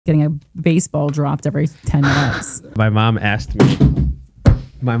getting a baseball dropped every 10 minutes. My mom asked me.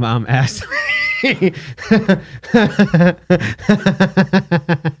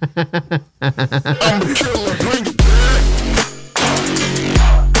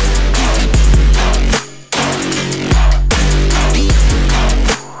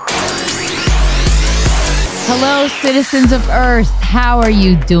 Hello, citizens of Earth. How are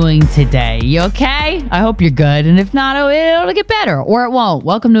you doing today? You okay? I hope you're good. And if not, it'll get better, or it won't.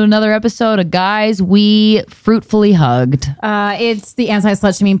 Welcome to another episode of Guys We Fruitfully Hugged. It's the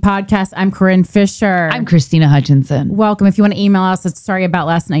Anti-Slut Shaming Podcast. I'm Corinne Fisher. I'm Krystyna Hutchinson. Welcome. If you want to email us, it's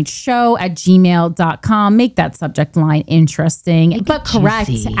sorryaboutlastnightshow@gmail.com. Make that subject line interesting, but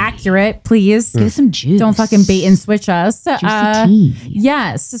correct, accurate, please. Give us some juice. Don't fucking bait and switch us. Juicy tea.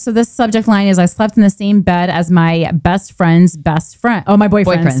 Yes. So this subject line is: I slept in the same bed as my best friend's best friend. Oh, my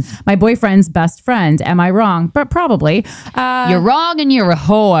boyfriend's. My boyfriend's best friend. Am I wrong? But probably. You're wrong and you're a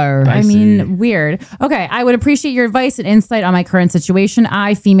whore. I mean, weird. Okay. I would appreciate your advice and insight on my current situation.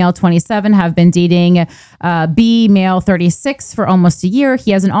 I, female 27, have been dating B, male 36 for almost a year. He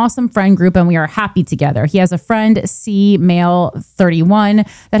has an awesome friend group and we are happy together. He has a friend, C, male 31,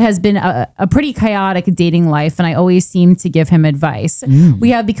 that has been a pretty chaotic dating life, and I always seem to give him advice. We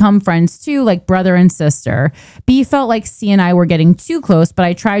have become friends too, like brother and sister. B felt like C and I were getting too close, but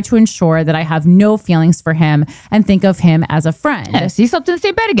I tried to ensure that I have no feelings for him and think of him as a friend. Yeah, C slept in the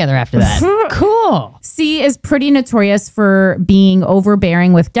same bed together after that. Cool. C is pretty notorious for being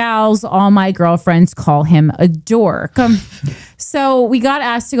overbearing with gals. All my girlfriends call him a dork. So we got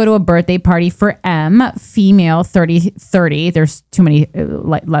asked to go to a birthday party for M, female 30. There's too many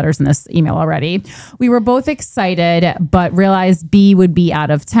letters in this email already. We were both excited, but realized B would be out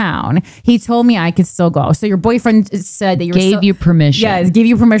of town. He told me I could still go. So your boyfriend said that gave you permission. Yeah, gave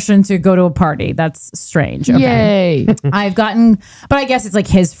you permission to go to a party. That's strange. Okay. Yay. I've gotten, but I guess it's like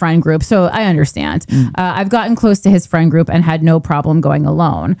his friend group, so I understand. I've gotten close to his friend group and had no problem going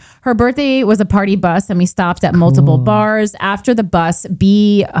alone. Her birthday was a party bus and we stopped at multiple bars. After the bus,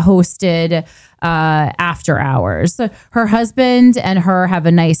 B hosted after hours. Her husband and her have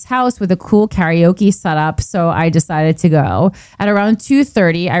a nice house with a cool karaoke setup, so I decided to go. At around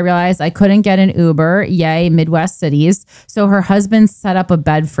 2:30, I realized I couldn't get an Uber, yay, Midwest cities, so her husband set up a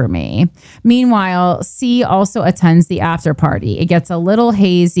bed for me. Meanwhile, C also attends the after party. It gets a little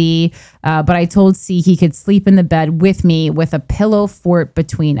hazy, but I told C he could sleep in the bed with me with a pillow fort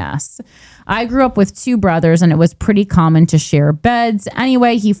between us. I grew up with two brothers and it was pretty common to share beds.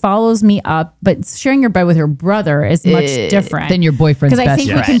 Anyway, he follows me up, but sharing your bed with your brother is much different than your boyfriend's best friend. Because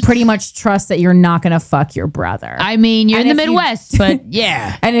I think we can pretty much trust that you're not going to fuck your brother. I mean, you're in the Midwest, but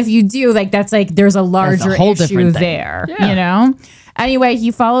yeah. And if you do, like, that's like, there's a larger issue there, you know? Anyway,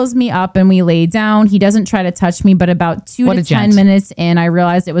 he follows me up and we lay down. He doesn't try to touch me, but about 2 to 10 minutes in, I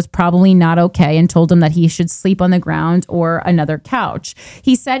realized it was probably not okay and told him that he should sleep on the ground or another couch.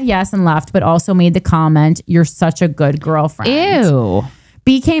 He said yes and left, but also made the comment, "You're such a good girlfriend." Ew.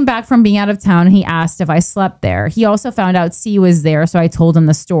 B came back from being out of town and he asked if I slept there. He also found out C was there, so I told him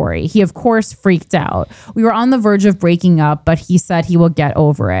the story. He, of course, freaked out. We were on the verge of breaking up, but he said he will get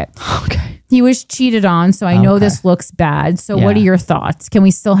over it. Okay. He was cheated on, so I know this looks bad. So what are your thoughts? Can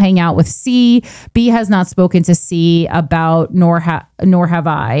we still hang out with C? B has not spoken to C about, nor have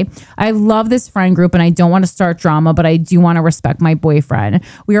I. I love this friend group and I don't want to start drama, but I do want to respect my boyfriend.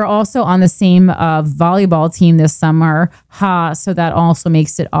 We are also on the same volleyball team this summer. So that also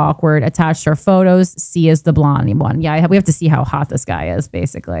makes it awkward. Attached our photos. C is the blondie one. Yeah, we have to see how hot this guy is,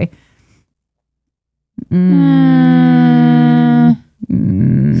 basically.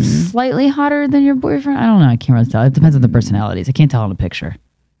 Slightly hotter than your boyfriend? I don't know. I can't really tell. It depends on the personalities. I can't tell in a picture.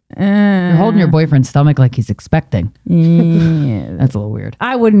 You're holding your boyfriend's stomach like he's expecting. Yeah. That's a little weird.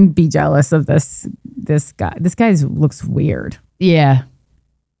 I wouldn't be jealous of this guy. This guy looks weird. Yeah.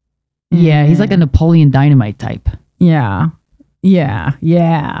 Yeah, he's like a Napoleon Dynamite type. Yeah. Yeah,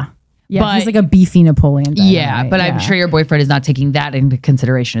 but, he's like a beefy Napoleon Dynamite. Yeah, but I'm sure your boyfriend is not taking that into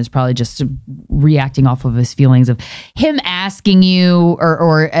consideration. It's probably just reacting off of his feelings of him asking you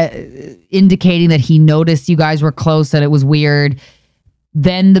or indicating that he noticed you guys were close, that it was weird.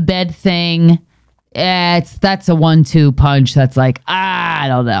 Then the bed thing. That's a 1-2 punch. That's like, I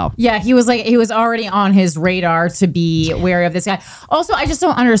don't know. Yeah, he was already on his radar to be wary of this guy. Also, I just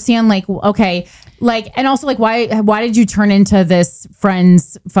don't understand, like, okay, like, and also, like, why did you turn into this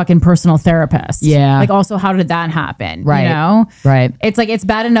friend's fucking personal therapist? Yeah. Like, also, how did that happen? Right. You know? Right. It's like, it's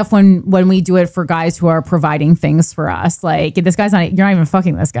bad enough when we do it for guys who are providing things for us. Like, this guy's you're not even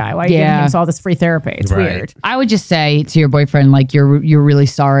fucking this guy. Why are you giving him all this free therapy? It's weird. I would just say to your boyfriend, like, you're really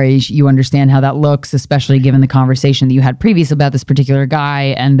sorry. You understand how that looks. looks, especially given the conversation that you had previous about this particular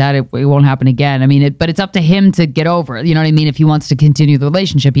guy, and that it won't happen again. I mean, but it's up to him to get over it. You know what I mean? If he wants to continue the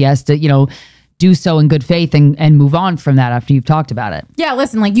relationship, he has to, do so in good faith and move on from that after you've talked about it. Yeah,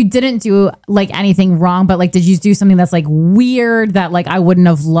 listen, like you didn't do like anything wrong, but like did you do something that's like weird that like I wouldn't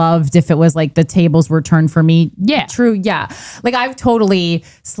have loved if it was like the tables were turned for me? Yeah. True. Yeah. Like I've totally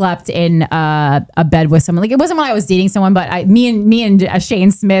slept in a bed with someone. Like it wasn't when I was dating someone, but me and Shane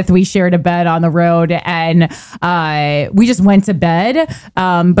Smith, we shared a bed on the road and we just went to bed.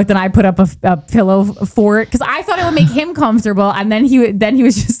 But then I put up a pillow for it because I thought it would make him comfortable. And then he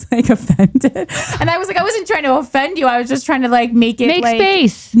was just like offended. And I was like, I wasn't trying to offend you. I was just trying to like make like,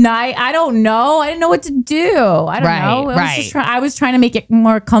 space. I don't know. I didn't know what to do. I don't know. I was trying to make it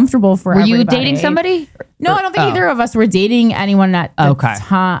more comfortable for everybody. Were you dating somebody? No, I don't think either of us were dating anyone at the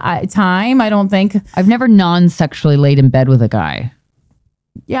time. I don't think. I've never non-sexually laid in bed with a guy.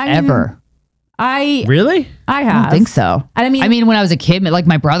 Yeah, I mean, ever. Really? I have. I don't think so. And I mean, when I was a kid, like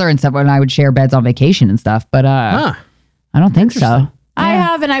my brother and stuff, when I would share beds on vacation and stuff, but I don't think so. I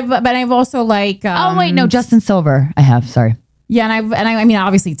have, and I've also like. Oh wait, no, Justin Silver. I have. Sorry. Yeah, I mean,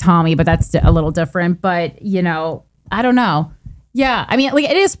 obviously Tommy, but that's a little different. But I don't know. Yeah, I mean, like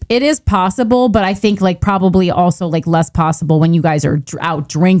it is possible, but I think like probably also like less possible when you guys are out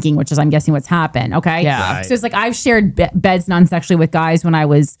drinking, which is I'm guessing what's happened. Okay, yeah. Right. So it's like I've shared beds non-sexually with guys when I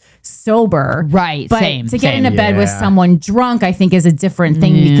was sober, right? But same. To get in a bed with someone drunk, I think is a different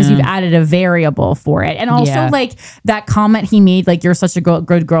thing because you've added a variable for it, and also like that comment he made, like you're such a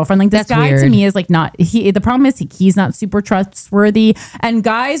good girlfriend. Like this guy to me is like not he. The problem is he's not super trustworthy, and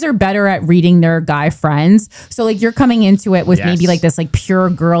guys are better at reading their guy friends. So like you're coming into it with maybe like this like pure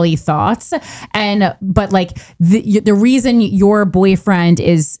girly thoughts, but like the reason your boyfriend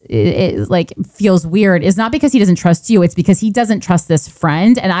is like feels weird is not because he doesn't trust you, it's because he doesn't trust this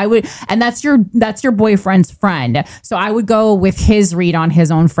friend, and that's your boyfriend's friend, so I would go with his read on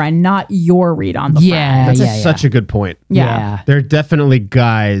his own friend, not your read on the friend. That's such a good point. Yeah. There are definitely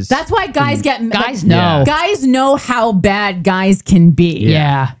guys. That's why guys guys know how bad guys can be.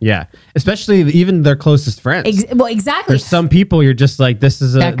 Yeah. Especially even their closest friends. Well, exactly. There's some people you're just like, this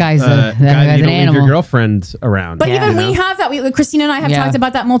is that guy's guy an you don't animal. leave your girlfriend around. But even we have that. Krystyna and I have talked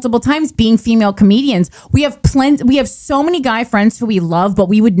about that multiple times. Being female comedians, we have so many guy friends who we love, but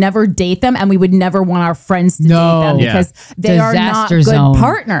we would never date them, and we would never want our friends to date them because they are not good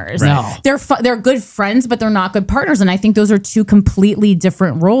partners. Right. They're good friends, but they're not good partners. And I think those are two completely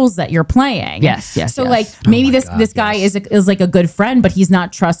different roles that you're playing. Yes. So like maybe this guy is like a good friend, but he's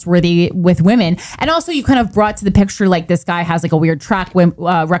not trustworthy with women. And also you kind of brought to the picture like this guy has like a weird track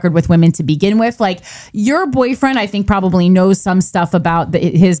record with women to begin with. Like your boyfriend, I think probably knows some stuff about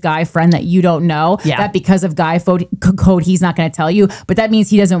his guy friend that you don't know. Yeah. That because of guy code, he's not going to tell you. But that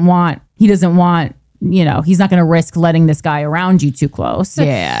means he doesn't want. He's not going to risk letting this guy around you too close.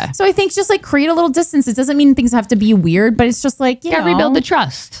 Yeah. So I think just like create a little distance. It doesn't mean things have to be weird, but it's just like, you know. Rebuild the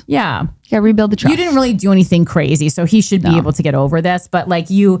trust. Yeah. Rebuild the trust. You didn't really do anything crazy, so he should be able to get over this. But like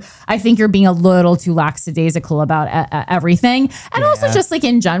I think you're being a little too lackadaisical about everything. And also just like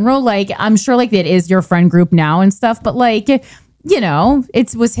in general, like I'm sure like it is your friend group now and stuff, but like,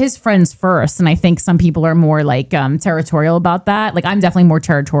 it was his friends first. And I think some people are more like territorial about that. Like I'm definitely more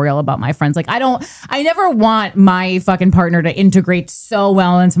territorial about my friends. Like I never want my fucking partner to integrate so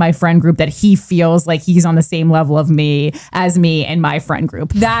well into my friend group that he feels like he's on the same level of me in my friend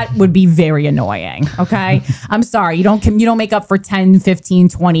group. That would be very annoying. Okay. I'm sorry. You don't make up for 10, 15,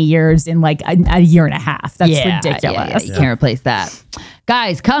 20 years in like a year and a half. That's ridiculous. You can't replace that.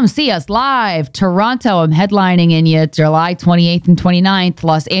 Guys, come see us live. Toronto, I'm headlining in you July 28th and 29th.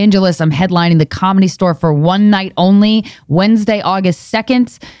 Los Angeles, I'm headlining the Comedy Store for one night only. Wednesday, August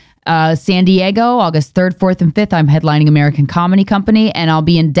 2nd. San Diego, August 3rd, 4th, and 5th, I'm headlining American Comedy Company. And I'll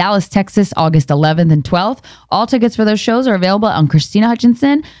be in Dallas, Texas, August 11th and 12th. All tickets for those shows are available on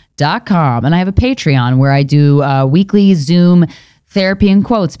KrystynaHutchinson.com. And I have a Patreon where I do weekly Zoom therapy in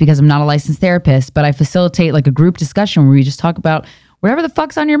quotes because I'm not a licensed therapist, but I facilitate like a group discussion where we just talk about whatever the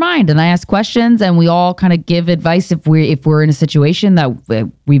fuck's on your mind. And I ask questions and we all kind of give advice if we're in a situation that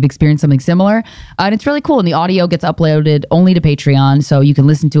we've experienced something similar. And it's really cool. And the audio gets uploaded only to Patreon. So you can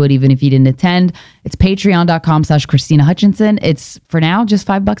listen to it even if you didn't attend. It's patreon.com/KrystynaHutchinson. It's for now just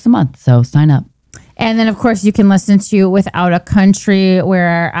 $5 a month. So sign up. And then, of course, you can listen to Without a Country,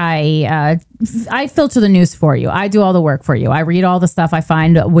 where I I filter the news for you. I do all the work for you. I read all the stuff. I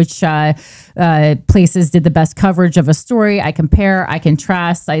find which places did the best coverage of a story. I compare, I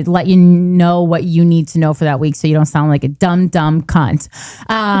contrast. I let you know what you need to know for that week so you don't sound like a dumb cunt.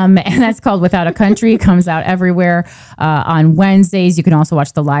 And that's called Without a Country. It comes out everywhere on Wednesdays. You can also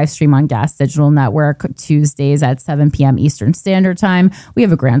watch the live stream on Gas Digital Network Tuesdays at 7 p.m. Eastern Standard Time. We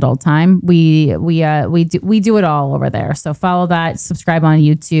have a grand old time. We do it all over there. So follow that, subscribe on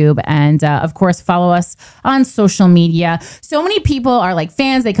YouTube, and of course follow us on social media. So many people are like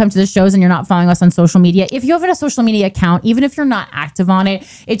fans. They come to the shows and you're not following us on social media. If you have a social media account, even if you're not active on it,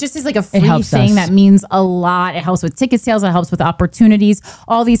 it just is like a free thing that means a lot. It helps with ticket sales. It helps with opportunities,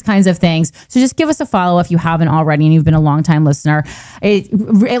 all these kinds of things. So just give us a follow if you haven't already and you've been a long time listener. It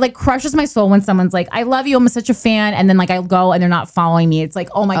like crushes my soul when someone's like, I love you, I'm such a fan, and then like I go and they're not following me. It's like,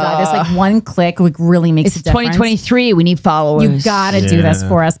 oh my God, this like one click like really makes a difference. 2023. We need followers. You gotta do this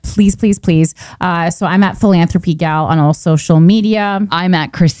for us, please, please, please. So I'm at Philanthropy Gal on all social media. I'm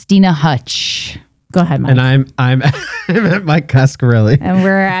at Krystyna Hutch. Go ahead, Mike. And I'm at Mike Cascarelli. And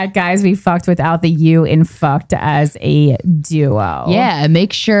we're at Guys We Fcked without the U in Fcked as a duo. Yeah, and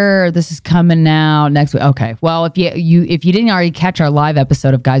make sure this is coming out next week. Okay. Well, if you didn't already catch our live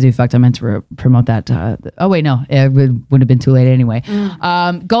episode of Guys We Fcked, I meant to promote that. Oh wait, no, it would have been too late anyway.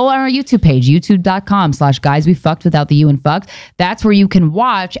 Go on our YouTube page, youtube.com/Guys We Fcked without the U in Fcked. That's where you can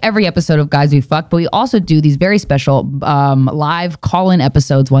watch every episode of Guys We Fcked. But we also do these very special live call-in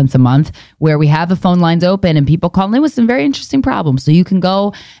episodes once a month where we have the phone lines open and people call in with some very interesting problems. So you can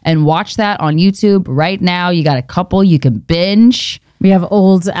go and watch that on YouTube right now. You got a couple you can binge. We have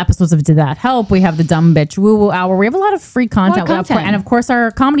old episodes of Did That Help? We have the Dumb Bitch Woo Woo Hour. We have a lot of free content. And of course our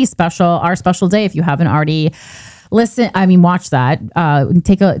comedy special, our special day. If you haven't already watch that.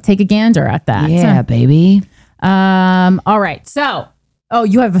 Take a gander at that. Yeah, baby. All right. So,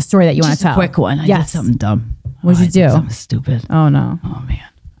 you have a story that you want to tell. A quick one. I did something dumb. What'd you do? Something stupid. Oh no. Oh man.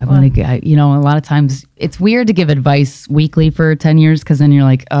 I want to get, a lot of times it's weird to give advice weekly for 10 years because then you're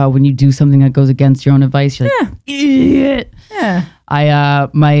like, when you do something that goes against your own advice, you're like, idiot. Yeah.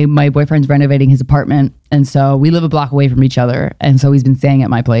 My boyfriend's renovating his apartment. And so we live a block away from each other. And so he's been staying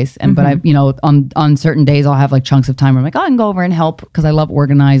at my place. And, but on certain days I'll have like chunks of time where I'm like, I can go over and help because I love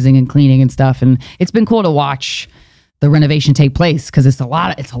organizing and cleaning and stuff. And it's been cool to watch the renovation take place because it's a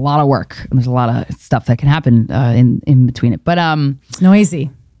lot of work and there's a lot of stuff that can happen in between it. But it's noisy.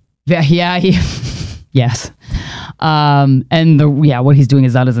 Yeah. Yes. And what he's doing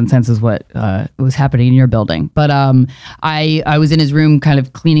is not as intense as what was happening in your building. But I was in his room kind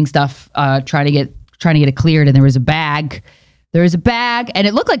of cleaning stuff, trying to get it cleared, and there was a bag. And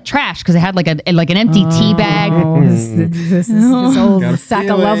it looked like trash because it had like an empty tea bag. This old sack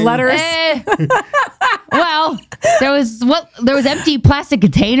of love letters. Well, there was empty plastic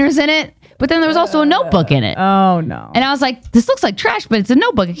containers in it. But then there was also a notebook in it. Oh, no. And I was like, this looks like trash, but it's a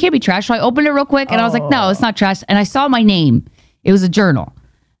notebook. It can't be trash. So I opened it real quick and I was like, no, it's not trash. And I saw my name. It was a journal.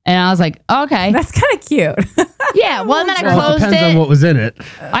 And I was like, okay. That's kind of cute. Yeah. Well, and then I closed it. Depends on what was in it.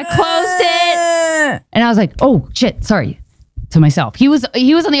 I closed it. And I was like, oh, shit. Sorry. To myself. He was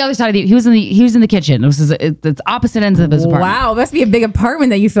on the other side of he was in the kitchen. It's opposite ends of his apartment. Wow. Must be a big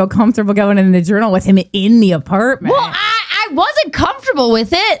apartment that you feel comfortable going in the journal with him in the apartment. Well, I wasn't comfortable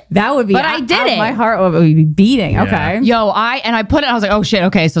with it. That would be, but I did it. My heart would be beating. Yeah. Okay. Yo, I put it, I was like, oh shit,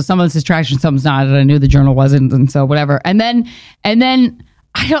 okay, so some of this is trash and some's not, and I knew the journal wasn't, and so whatever. And then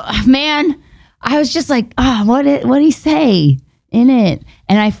I was just like, what did he say in it?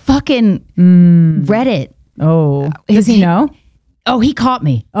 And I fucking read it. Oh. Does he know? Oh, he caught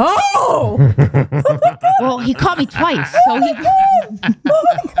me. Oh! Well, he caught me twice. So he. Oh my God,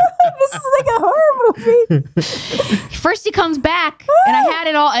 this is like a horror movie. First, he comes back, and I had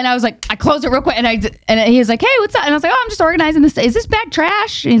it all, and I was like, I closed it real quick, and he was like, hey, what's up? And I was like, oh, I'm just organizing this. Is this bag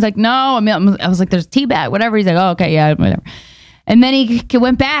trash? And he's like, no. I was like, there's a tea bag, whatever. He's like, oh, okay, yeah, whatever. And then he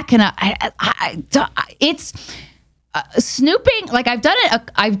went back, and it's. Snooping, like I've done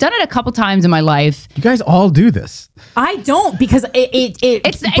it a couple times in my life. You guys all do this. I don't, because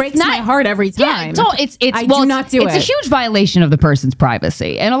it breaks my heart every time. Yeah, I do not do it. It's a huge violation of the person's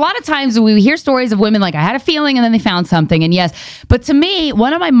privacy. And a lot of times we hear stories of women like, I had a feeling and then they found something. And yes, but to me,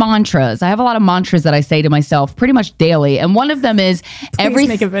 one of my mantras, I have a lot of mantras that I say to myself pretty much daily. And one of them is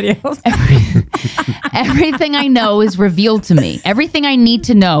make a video. Everything I know is revealed to me. Everything I need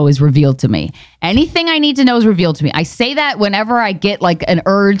to know is revealed to me. Anything I need to know is revealed to me. I say that whenever I get like an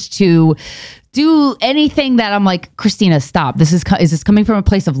urge to do anything that I'm like, Krystyna, stop. Is this coming from a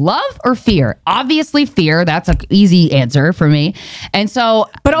place of love or fear? Obviously fear. That's an easy answer for me. And so,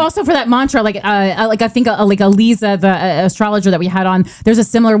 but also for that mantra, like I think like Aliza, the astrologer that we had on, there's a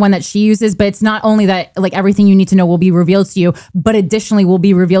similar one that she uses, but it's not only that like everything you need to know will be revealed to you, but additionally will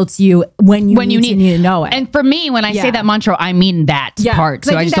be revealed to you when you need to know it. And for me, when I say that mantra, I mean that part.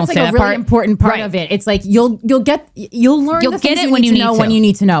 So I just don't say that part. That's like a really important part of it. It's like you'll get it when you know when you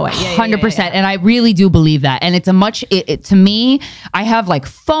need to know it. 100%. And I really do believe that. And it's a much, to me, I have like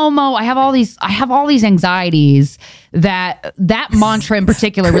FOMO. I have all these anxieties that mantra in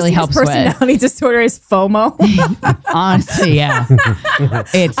particular really helps with. Personality disorder is FOMO. Honestly, yeah.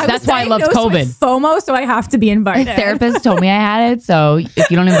 That's why I loved COVID. FOMO, so I have to be invited. A therapist told me I had it. So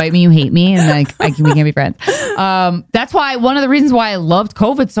if you don't invite me, you hate me, and like we can't be friends. That's why one of the reasons why I loved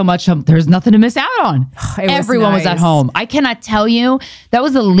COVID so much. There's nothing to miss out on. Everyone was at home. I cannot tell you, that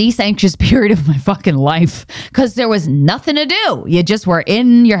was the least anxious period of my fucking life because there was nothing to do. You just were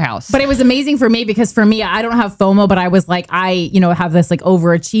in your house. But it was amazing for me because for me, I don't have FOMO, but I was like, I have this like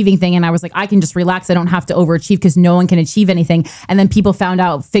overachieving thing, and I was like, I can just relax. I don't have to overachieve because no one can achieve anything. And then people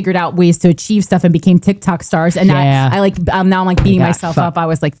figured out ways to achieve stuff and became TikTok stars. And now I'm like beating myself up. I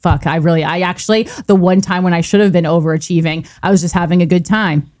was like, fuck, I actually, the one time when I should have been overachieving, I was just having a good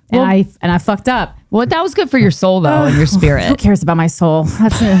time. And I fucked up. Well, that was good for your soul, though, and your spirit. Who cares about my soul?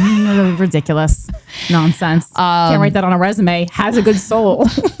 That's ridiculous nonsense. Can't write that on a resume. Has a good soul.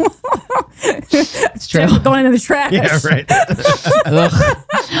 It's true. Going into the trash. Yeah, right.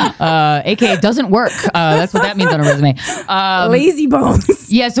 AKA doesn't work. That's what that means on a resume. Lazy bones.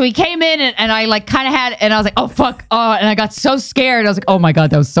 Yeah, so he came in and I like kind of had, and I was like, oh, fuck. And I got so scared. I was like, oh my God,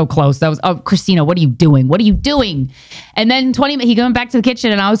 that was so close. That was, Krystyna, what are you doing? What are you doing? And then he went back to the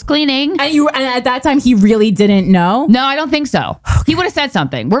kitchen and I was cleaning. And at that time, he really didn't know? No, I don't think so. He would have said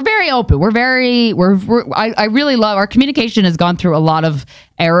something. We're very open. I really love, our communication has gone through a lot of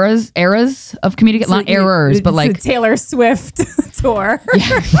eras of communication, not errors, but like Taylor Swift tour.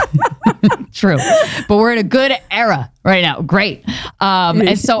 Yeah. True. But we're in a good era right now. Great.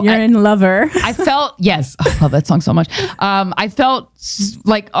 And so you're in Lover. I felt, yes, I love that song so much. I felt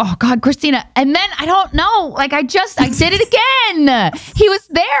like, oh God, Krystyna. And then I don't know, like I did it again. He was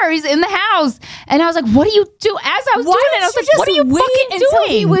there, he's in the house. And I was like, what do you do? As I was doing it, I was like, what are you fucking doing?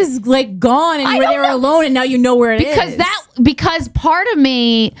 He was like gone and you were there alone and now you know where it is. Because part of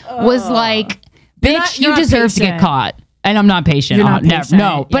me was like, bitch, you deserve to get caught. And I'm not patient. You're not patient.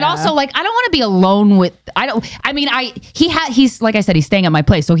 No, but also like I don't want to be alone with. He's like I said, he's staying at my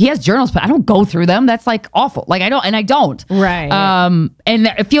place, so he has journals, but I don't go through them. That's like awful. Like I don't. Right. And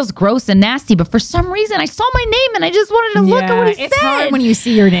it feels gross and nasty. But for some reason, I saw my name and I just wanted to look at what he said. It's hard when you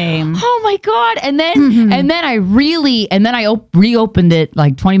see your name. Oh my God! And then I reopened it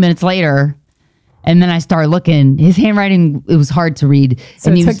like 20 minutes later. And then I started looking. His handwriting, it was hard to read. So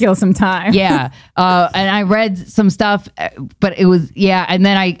and it took you some time. Yeah. And I read some stuff, but it was, yeah. And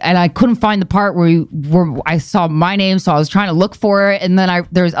then I couldn't find the part where I saw my name. So I was trying to look for it. And then I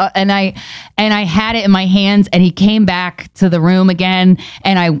had it in my hands and he came back to the room again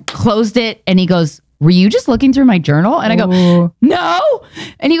and I closed it and he goes, were you just looking through my journal? And I go, no.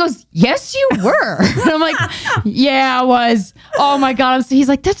 And he goes, yes, you were. And I'm like, yeah, I was. Oh my God. He's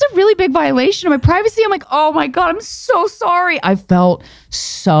like, that's a really big violation of my privacy. I'm like, oh my God, I'm so sorry. I felt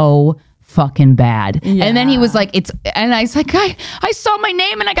so fucking bad. Yeah. And then he was like, and I was like, I saw my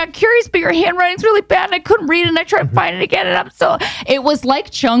name and I got curious, but your handwriting's really bad and I couldn't read it and I tried to find it again. And it was like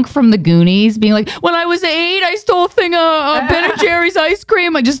Chunk from the Goonies being like, when I was 8, I stole a thing of Ben & Jerry's ice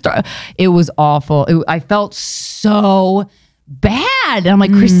cream. It was awful. I felt so bad. And I'm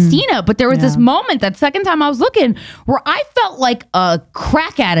like, Krystyna, but there was this moment that second time I was looking where I felt like a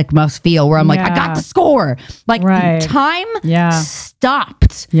crack addict must feel, where I'm like, I got the score. Like time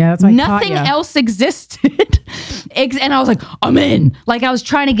stopped. Yeah, that's why nothing else existed. And I was like, I'm in. Like I was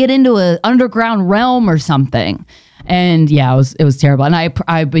trying to get into an underground realm or something. And yeah, it was terrible. And I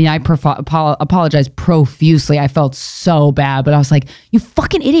apologized profusely. I felt so bad, but I was like, you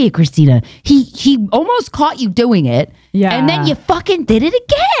fucking idiot, Krystyna. He almost caught you doing it. Yeah. And then you fucking did it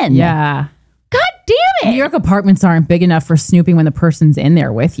again. Yeah. God damn it. New York apartments aren't big enough for snooping when the person's in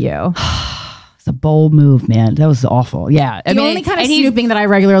there with you. It's a bold move, man. That was awful. Yeah. The only kind of snooping that I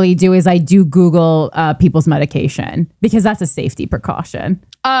regularly do is I do Google people's medication because that's a safety precaution.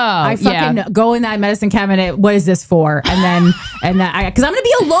 Oh, I fucking go in that medicine cabinet. What is this for? And then, because I'm going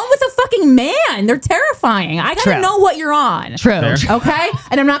to be alone with a fucking man. They're terrifying. I got to know what you're on. True. Okay.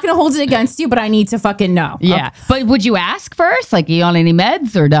 And I'm not going to hold it against you, but I need to fucking know. Yeah. Okay. But would you ask first? Like, are you on any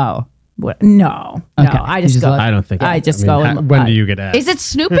meds or no? No. Okay. I just You just go. let- I don't think. I just go and- When do you get asked? Is it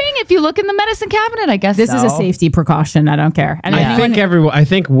snooping if you look in the medicine cabinet? I guess This is a so. safety precaution. I don't care. And I think everyone. I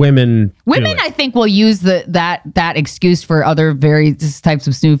think women. Women, I think, will use that excuse for other various types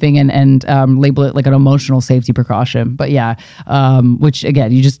of snooping and label it like an emotional safety precaution. But yeah, which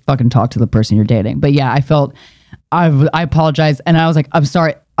again, you just fucking talk to the person you're dating. But yeah, I apologize, and I was like, I'm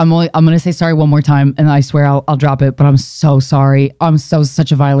sorry. I'm gonna say sorry one more time, and I swear I'll drop it. But I'm so sorry. I'm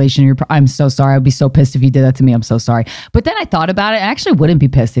such a violation. I'm so sorry. I'd be so pissed if you did that to me. I'm so sorry. But then I thought about it. I actually wouldn't be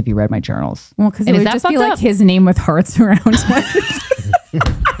pissed if you read my journals. Well, because it would just be like his name with hearts around it.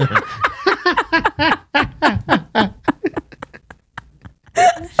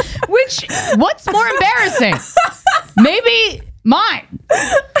 What's more embarrassing? Maybe mine.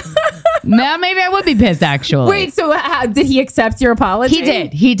 Now maybe I would be pissed actually. Wait, so did he accept your apology?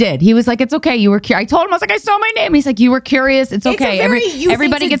 He did. He was like, it's okay. You were curious. I told him, I was like, I saw my name. He's like, you were curious. It's okay.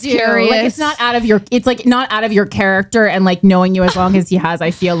 Everybody gets curious. Like, it's not out of your, it's like not out of your character, and like knowing you as long as he has,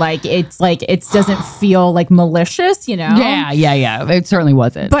 I feel like it doesn't feel like malicious, you know? Yeah. It certainly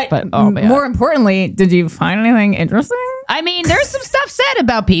wasn't. But more importantly, did you find anything interesting? I mean, there's some stuff said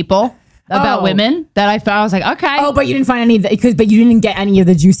about people. About women that I found. I was like, okay. Oh, but you didn't find any of the, but you didn't get any of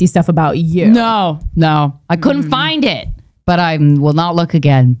the juicy stuff about you. No. I couldn't find it. But I will not look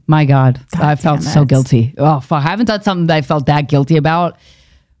again. My God I felt so guilty. Oh, fuck. I haven't done something that I felt that guilty about.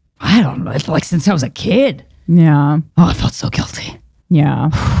 I don't know. Like since I was a kid. Yeah. Oh, I felt so guilty.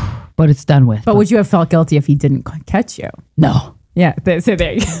 Yeah. But it's done with. But would you have felt guilty if he didn't catch you? No. Yeah. So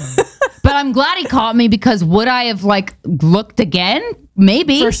there you go. But I'm glad he caught me, because would I have like looked again?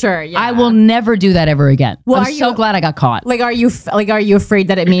 Maybe. For sure, yeah. I will never do that ever again. Well, I'm so glad I got caught. Like, are you afraid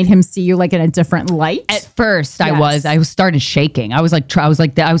that it made him see you like in a different light? At first, Yes. I started shaking. I was holding.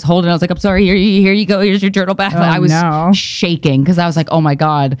 I was like, I'm sorry. Here you go. Here's your journal back. I was shaking because I was like, oh my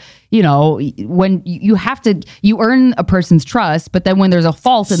God. You know, when you have to, you earn a person's trust, but then when there's a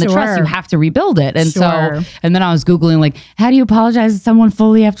fault in the trust, you have to rebuild it. And so, and then I was Googling like, how do you apologize to someone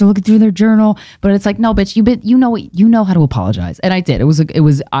fully after looking through their journal? But it's like, no, bitch, you know how to apologize. And I did.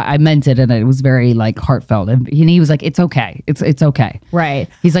 I meant it, and it was very like heartfelt. And he was like, it's okay. It's okay. Right.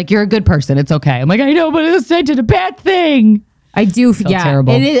 He's like, you're a good person. It's okay. I'm like, I know, but it said to a bad thing. I do. Felt yeah.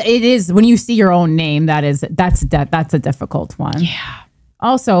 terrible. It is when you see your own name. That's a difficult one. Yeah.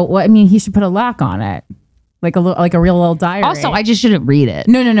 Also, well, I mean, he should put a lock on it, like a real little diary. Also, I just shouldn't read it.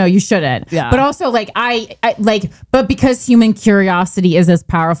 No, you shouldn't. Yeah. But also, like but because human curiosity is as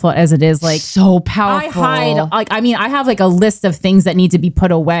powerful as it is, like so powerful. I have like a list of things that need to be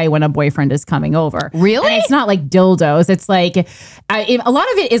put away when a boyfriend is coming over. Really? And it's not like dildos. It's like a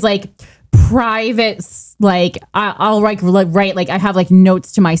lot of it is like private. Like I'll write like I have like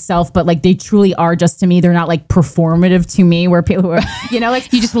notes to myself, but like they truly are just to me. They're not like performative to me, where people are, you know,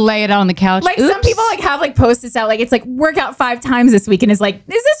 like you just lay it on the couch. Like some people like have like post-its out, like it's like work out 5 times this week, and it's like,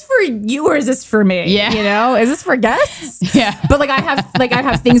 is this for you or is this for me? Yeah. You know, is this for guests? Yeah. But like I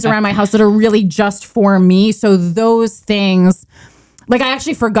have things around my house that are really just for me. So those things, like I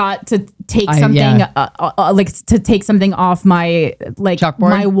actually forgot to take something to take something off my chalkboard?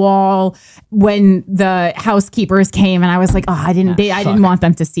 My wall when the housekeepers came, and I was like, oh, I didn't want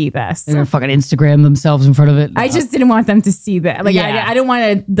them to see this. They're gonna fucking Instagram themselves in front of it. I just didn't want them to see that. Like I don't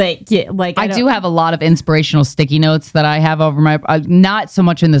want to I do have a lot of inspirational sticky notes that I have over my not so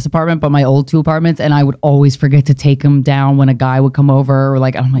much in this apartment, but my old 2 apartments, and I would always forget to take them down when a guy would come over, or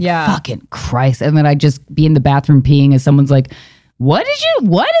like I'm like, fucking Christ, and then I'd just be in the bathroom peeing, and someone's like, what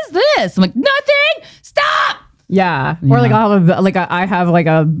is this? I'm like, nothing. Stop. Yeah. Or like I'll have I have like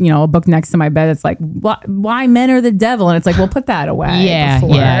a book next to my bed. It's like why men are the devil, and it's like, we'll put that away.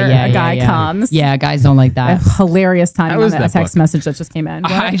 Before a guy comes. Yeah, guys don't like that. A hilarious time on that text message that just came in.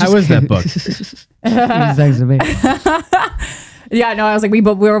 How was that book? Yeah, no, I was like, we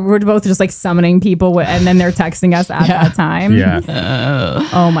were both just like summoning people, and then they're texting us at that time. Yeah.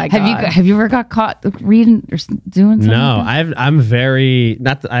 Oh my God. Have you ever got caught reading or doing something? No, I'm very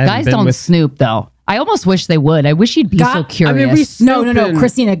not. Guys don't snoop though. I almost wish they would. I wish you'd be so curious. No,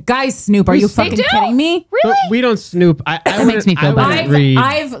 Krystyna, guys snoop. Are you fucking kidding me? Really? But we don't snoop. That makes me feel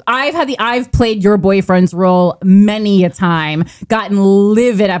bad. I've played your boyfriend's role many a time. Gotten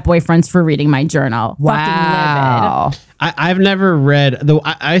livid at boyfriends for reading my journal. Wow. Fucking livid. I've never read, though.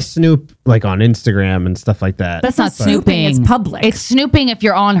 I snoop like on Instagram and stuff like that. That's not snooping. It's public. It's snooping if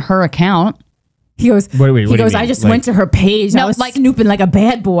you're on her account. He goes, what do you mean? I just went to her page. I was like snooping like a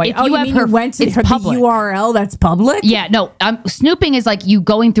bad boy. If you went to the URL that's public? Yeah, no. Snooping is like you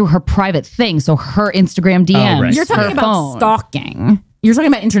going through her private thing. So her Instagram DMs. You're talking about stalking. You're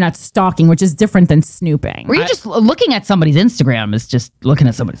talking about internet stalking, which is different than snooping. Were you just looking at somebody's Instagram is just looking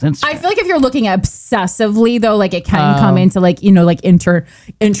at somebody's Instagram? I feel like if you're looking obsessively though, like it can come into like, you know, like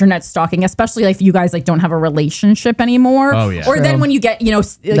internet stalking, especially like if you guys like don't have a relationship anymore. Oh yeah. Or then when you get, you know,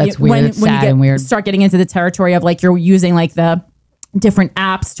 That's weird. when It's you sad and weird. start getting into the territory of like you're using like the different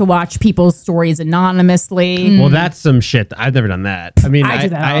apps to watch people's stories anonymously. Well, that's some shit. I've never done that. I mean, I do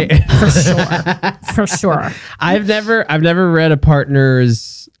that for sure. I've never read a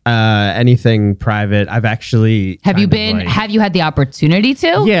partner's anything private. I've actually Have you had the opportunity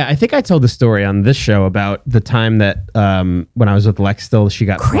to? Yeah, I think I told the story on this show about the time that when I was with Lex still, she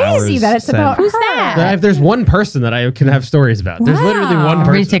got Crazy flowers that it's sent. about Who's her. that? There's one person that I can have stories about. There's literally one Wow. person.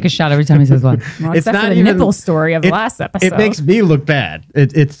 Everybody take a shot every time he says one. Well, It's except not for the even- nipple story of the last episode. It makes me look bad.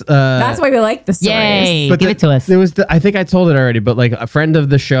 It's That's why we like the stories. Yay. but Give it to us. There was I think I told it already, but like a friend of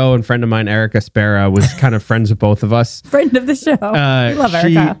the show and friend of mine, Erica Spera, was kind of friends with both of us. Friend of the show. We love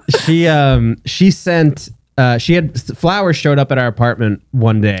Erica. She sent she had flowers showed up at our apartment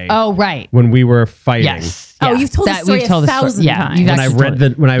one day. Oh, right. When we were fighting. Yes. Oh, you've told the story we've told the 1,000 Yeah, times. you've When I actually read told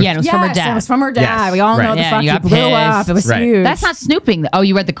it. when I Yeah, it was from her Yes, dad. it was from her dad. Yes, We all know right. the Yeah, fuck you you got blew pissed. up. It was Right. huge. That's not snooping. Oh,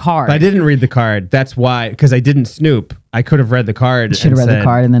 you read the card. But I didn't read the card. That's why, because I didn't snoop. I could have read the card. Should have read the said-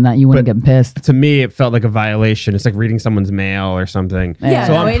 card and then you wouldn't get pissed. To me, it felt like a violation. It's like reading someone's mail or something. Yeah,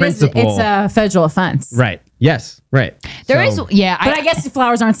 So no, on it is. principle, It's a federal offense. right. Yes. Right. There is, So- yeah. But I guess the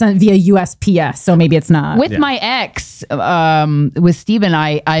flowers aren't sent via USPS, so maybe it's not. With my ex, with Steven,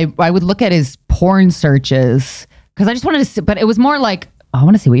 I would look at his porn searches because I just wanted to see, but it was more like, oh, I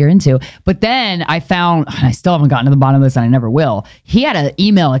want to see what you're into. But then I found, and I still haven't gotten to the bottom of this and I never will. He had an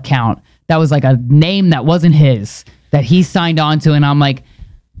email account that was like a name that wasn't his that he signed on to. And I'm like,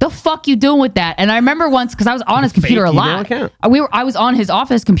 the fuck you doing with that? And I remember once, because I was on his computer a email lot. account? I was on his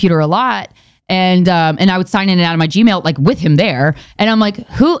office computer a lot. And I would sign in and out of my Gmail like with him there. And I'm like,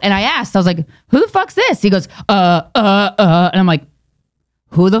 who? And I asked, I was like, who the fuck's this? He goes, and I'm like,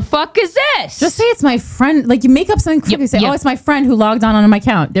 who the fuck is this? Just say it's my friend. Like you make up something quick. You say, yeah. oh, it's my friend who logged on my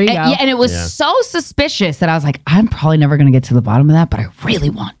account. There you go. Yeah, and it was so suspicious that I was like, I'm probably never gonna get to the bottom of that, but I really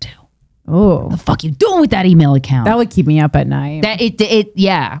want to. Oh, The fuck you doing with that email account? that would keep me up at night.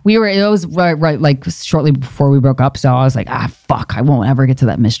 It was right like shortly before we broke up, so I was like, fuck, I won't ever get to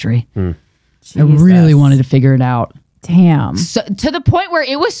that mystery. I really wanted to figure it out. Damn. So, to the point where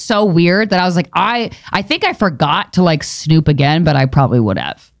it was so weird that I was like, I think I forgot to like snoop again, but I probably would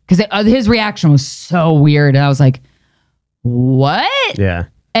have because his reaction was so weird, and I was like, what? Yeah.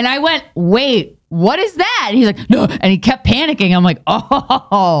 And I went, wait, what is that? And he's like, no, and he kept panicking. I'm like,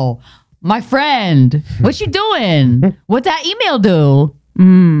 oh, my friend, what you doing? What'd that email do?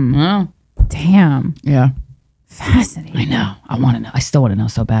 Oh, Damn. yeah. Fascinating. I know. I want to know. I still want to know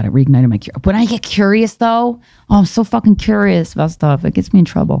so bad. It reignited my curiosity. When I get curious, though, I'm so fucking curious about stuff. It gets me in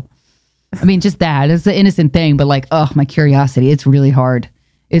trouble. I mean, just that. It's an innocent thing, but like, my curiosity. It's really hard.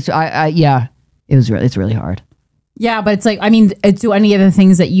 It's really hard. Yeah, but it's like, I mean, do any of the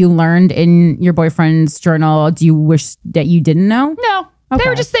things that you learned in your boyfriend's journal, do you wish that you didn't know? No. Okay. They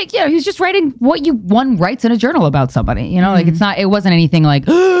were just like, he was just writing what one writes in a journal about somebody. You know, like it wasn't anything like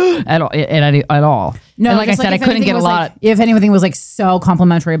at all. No, And like I just said, I if couldn't anything get a was, lot. like, if anything was like so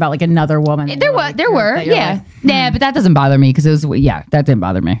complimentary about like another woman. that There you were, there were, that you're yeah. like, Nah, but that doesn't bother me because it was, that didn't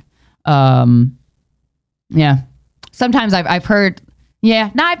bother me. Yeah. Sometimes I've heard,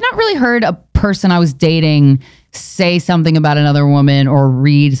 I've not really heard a person I was dating say something about another woman or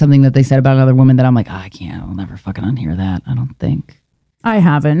read something that they said about another woman that I'm like, I'll never fucking unhear that. I don't think. I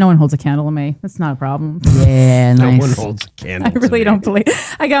haven't. No one holds a candle to me. That's not a problem. Yeah, No nice. one holds a candle. I really don't believe.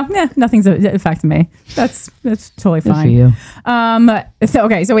 I go, nothing's affecting me. That's totally Good for fine. you.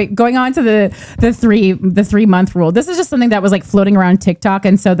 So wait, going on to the 3 month rule. This is just something that was like floating around TikTok,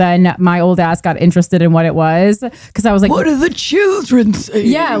 and so then my old ass got interested in what it was because I was like, What are the children saying?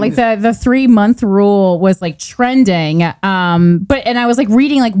 yeah, like the 3 month rule was like trending. And I was like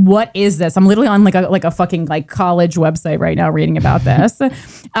reading like, what is this? I'm literally on like a fucking like college website right now reading about this.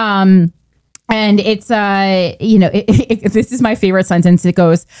 And it's, this is my favorite sentence. It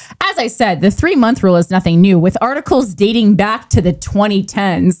goes, as I said, the 3 month rule is nothing new with articles dating back to the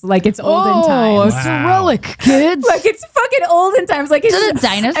 2010ns. Like it's olden times. It's a relic, kids. Like it's fucking olden times. Like it's Did a just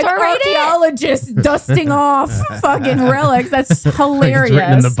dinosaur an write it? archaeologist dusting off fucking relics. That's hilarious. It's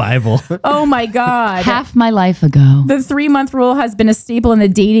written in the Bible. Oh my God. Half my life ago. The 3 month rule has been a staple in the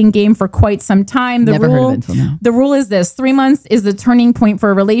dating game for quite some time. Never heard of it until now. The rule is this: 3 months is the turning point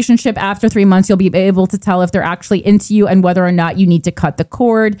for a relationship. After 3 months, you'll be able to tell if they're actually into you and whether or not you need to cut the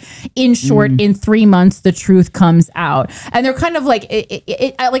cord. in short, in 3 months, the truth comes out. And they're kind of like,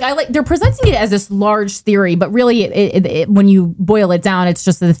 they're presenting it as this large theory, but really when you boil it down, it's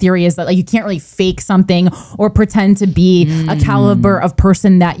just that the theory is that like you can't really fake something or pretend to be a caliber of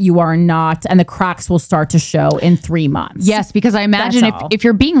person that you are not, and the cracks will start to show in 3 months. Yes, because I imagine if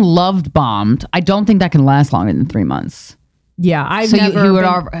you're being loved bombed, I don't think that can last longer than 3 months. Yeah, I've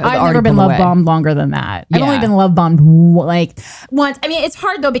never been love bombed longer than that. I've only been love bombed like once. I mean, it's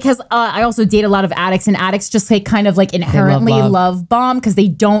hard though because I also date a lot of addicts, and addicts just like kind of like inherently love bomb because they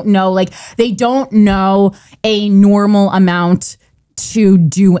don't know a normal amount to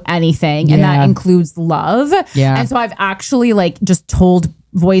do anything, and that includes love. Yeah, and so I've actually like just told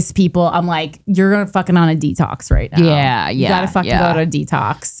voice people, I'm like, you're gonna fucking on a detox right now. Yeah, you gotta fucking go to a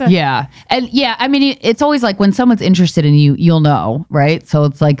detox. Yeah, and I mean, it's always like when someone's interested in you, you'll know, right? So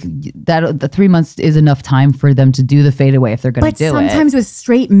it's like that the 3 months is enough time for them to do the fade away if they're gonna do it. But sometimes with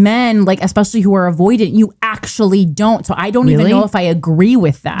straight men, like especially who are avoidant, you actually don't. So I don't even know if I agree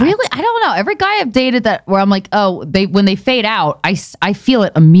with that. Really, I don't know. Every guy I've dated that where I'm like, oh, when they fade out, I feel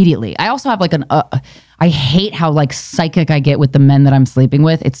it immediately. I also have like I hate how like psychic I get with the men that I'm sleeping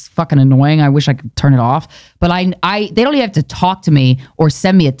with. It's fucking annoying. I wish I could turn it off. But they don't even have to talk to me or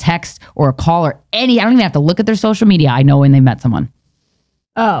send me a text or a call or I don't even have to look at their social media. I know when they met someone.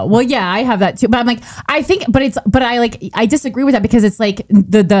 Oh, well, yeah, I have that too. But I'm like, I disagree with that because it's like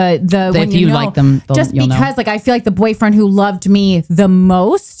when you know, like them, just because like I feel like the boyfriend who loved me the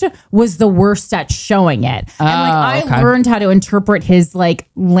most was the worst at showing it. And like I learned how to interpret his like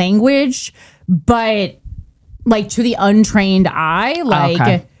language, but like to the untrained eye,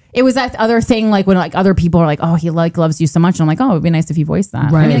 like it was that other thing, like when like other people are like, oh, he like loves you so much. And I'm like, oh, it'd be nice if he voiced that.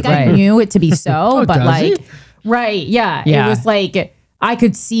 Right, I mean, like I knew it to be so, but like, yeah, it was like I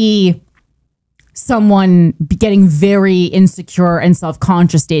could see someone getting very insecure and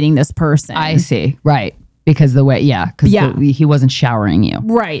self-conscious dating this person. I see, right. Because the way, he wasn't showering you.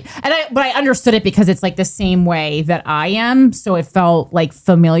 Right. But I understood it because it's like the same way that I am. So it felt like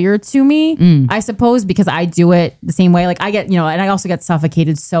familiar to me, I suppose, because I do it the same way. Like I get, and I also get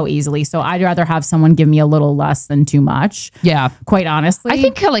suffocated so easily. So I'd rather have someone give me a little less than too much. Yeah. Quite honestly. I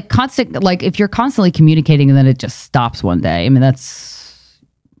think like if you're constantly communicating and then it just stops one day, I mean,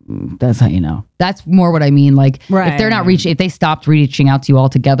 that's how you know. That's more what I mean. Like if they're not if they stopped reaching out to you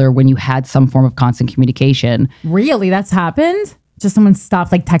altogether when you had some form of constant communication. Really? That's happened? Just someone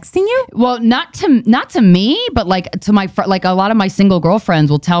stopped like texting you? Well, not to me, but like to my like a lot of my single girlfriends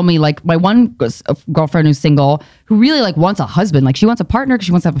will tell me, like my one girlfriend who's single who really like wants a husband, like she wants a partner because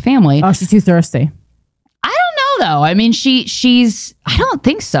she wants to have a family. Oh, she's too thirsty. I don't know though. I mean, she's I don't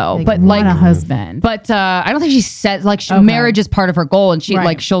think so, but like a husband. But I don't think she said like marriage is part of her goal, and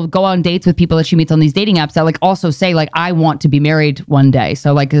she'll go on dates with people that she meets on these dating apps that like also say like I want to be married one day.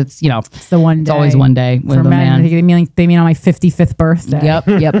 So like it's it's the one day. It's always one day with a man. They mean on my 55th birthday.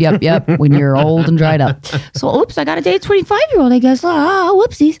 Yep. When you're old and dried up. So oops, I got to date a 25-year-old. I guess.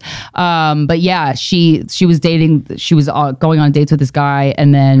 Whoopsies. But yeah, she was dating. She was going on dates with this guy,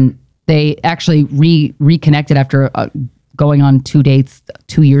 and then they actually reconnected after going on 2 dates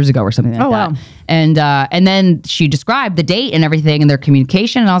 2 years ago or something like that. Wow. And then she described the date and everything and their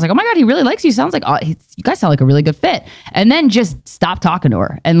communication. And I was like, oh my God, he really likes you. Sounds like you guys sound like a really good fit. And then just stopped talking to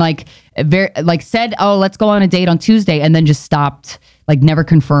her and said, oh, let's go on a date on Tuesday. And then just stopped, like never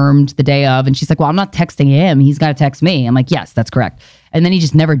confirmed the day of. And she's like, well, I'm not texting him. He's got to text me. I'm like, yes, that's correct. And then he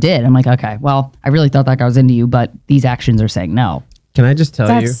just never did. I'm like, okay, well, I really thought that guy was into you, but these actions are saying no. Can I just tell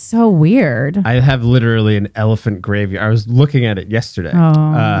you? That's so weird. I have literally an elephant graveyard. I was looking at it yesterday.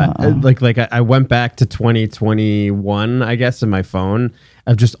 I went back to 2021, I guess, in my phone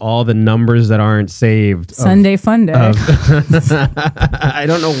of just all the numbers that aren't saved. Sunday fun day. I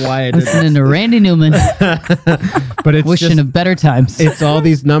don't know why I did listening to Randy Newman, but it's wishing of better times. It's all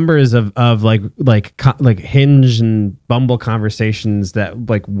these numbers of like Hinge and Bumble conversations that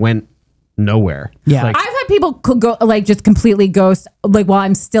like went nowhere. Yeah, I've had people go like just completely ghost like while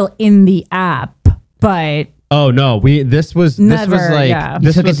I'm still in the app, but you took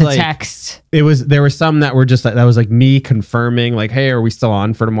it to text. There were some that were just like that was like me confirming like, hey, are we still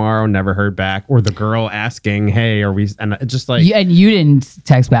on for tomorrow? Never heard back, or the girl asking, hey, are we? And just like and you didn't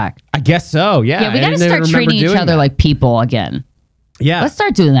text back. I guess so. Yeah, we got to start treating each other like people again. Yeah. Let's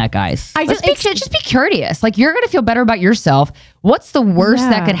start doing that, guys. Just be courteous. Like you're going to feel better about yourself. What's the worst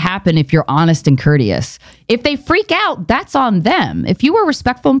that could happen if you're honest and courteous? If they freak out, that's on them. If you were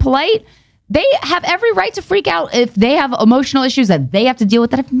respectful and polite, they have every right to freak out if they have emotional issues that they have to deal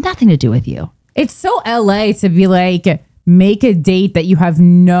with that have nothing to do with you. It's so LA to be like, make a date that you have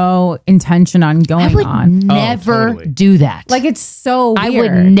no intention on going on. Never do that. Like, it's so weird. I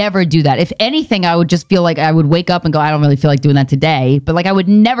would never do that. If anything, I would just feel like I would wake up and go, I don't really feel like doing that today. But like, I would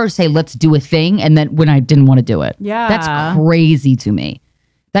never say, let's do a thing. And then when I didn't want to do it. Yeah. That's crazy to me.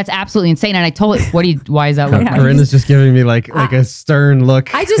 That's absolutely insane. And I told it, why is that? Corinne is just giving me like a stern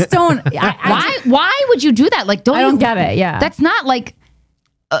look. I just don't. Why would you do that? Like, I don't get it. Yeah. That's not like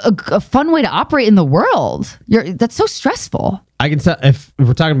a fun way to operate in the world. That's so stressful. I can tell, if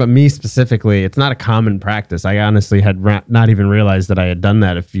we're talking about me specifically, it's not a common practice. I honestly had not even realized that I had done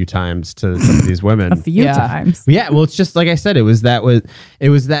that a few times to some of these women. A few times. Yeah, well, it's just like I said. It was that period.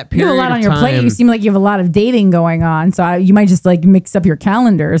 You have a lot on your plate. You seem like you have a lot of dating going on, so you might just like mix up your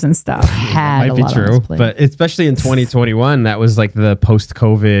calendars and stuff. Might be true, but especially in 2021, that was like the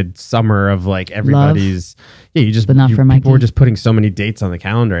post-COVID summer of like everybody's. Yeah, people were just putting so many dates on the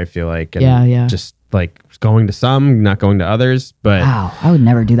calendar. I feel like, and just like going to some, not going to others. But wow, I would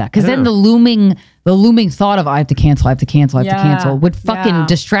never do that, because then the looming thought of I have to cancel would fucking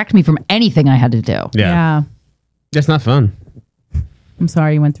distract me from anything I had to do. Yeah. It's not fun. I'm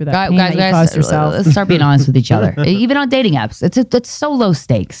sorry you went through that pain that you caused yourself. Let's start being honest with each other. Even on dating apps, it's so low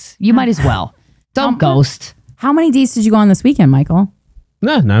stakes. You might as well. Don't ghost. How many dates did you go on this weekend, Michael?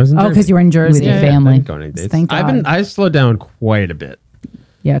 No, I was in Jersey. Because you were in Jersey with your family. Going on dates. Thank God. I've slowed down quite a bit.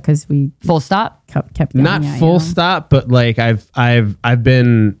 Yeah, because we full stop kept not full stop, but like I've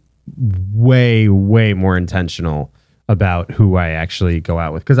been way more intentional about who I actually go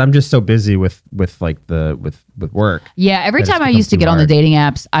out with, because I'm just so busy with work. Yeah, every time I used to get on the dating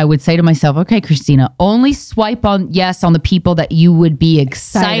apps, I would say to myself, okay, Krystyna, only swipe on yes on the people that you would be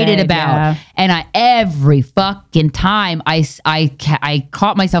excited about. Yeah. And every fucking time I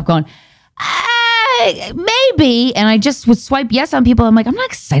caught myself going, maybe, and I just would swipe yes on people. I'm like, I'm not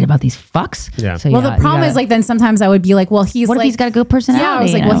excited about these fucks. Yeah. So, well, the problem is like then sometimes I would be like, well, what if he's got a good personality? Yeah, I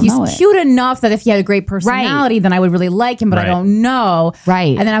was like, well, he's cute enough that if he had a great personality, then I would really like him, but I don't know.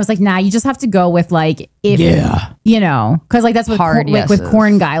 Right. And then I was like, nah, you just have to go with like you know, because like that's what with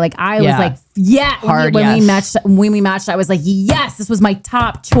Corn Guy. Like I was like, when we matched, I was like, yes, this was my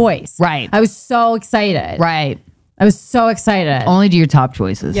top choice. Right. I was so excited. Right. I was so excited. Only do your top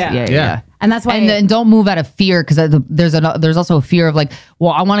choices. Yeah. And that's why, and then don't move out of fear, because there's also a fear of like,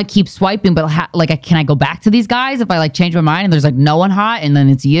 well, I want to keep swiping, but can I go back to these guys if I like change my mind and there's like no one hot and then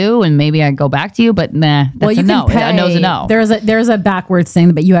it's you and maybe I go back to you, but nah, that's a no. A no's a no. There's a backwards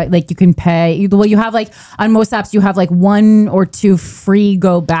thing, but you can pay. Well, you have like on most apps you have like 1 or 2 free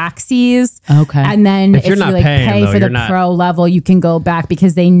go backsies. Okay, and then if you like pay for the pro level, you can go back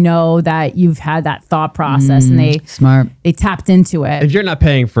because they know that you've had that thought process and they tapped into it. If you're not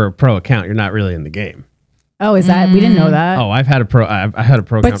paying for a pro account, you're not really in the game. Oh, is that? We didn't know that. Oh, I've had a pro. I had a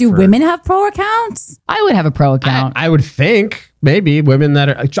pro. But do women have pro accounts? I would have a pro account. I would think maybe women that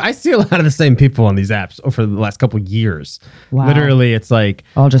are. I see a lot of the same people on these apps over the last couple of years. Wow. Literally, it's like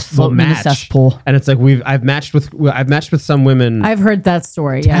I'll just float in the cesspool. And it's like I've matched with some women. I've heard that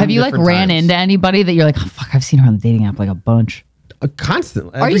story. Yeah. Have you like ran into anybody that you're like, oh, fuck, I've seen her on the dating app like a bunch?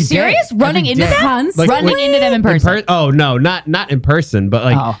 Constantly. Are you serious? Running into them? Like, running into them in person? Oh no, not in person, but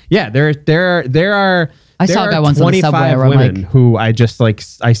like there are. I saw a guy once on the subway where women who I just like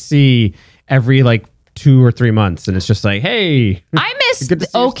I see every like 2 or 3 months, and it's just like, hey, I missed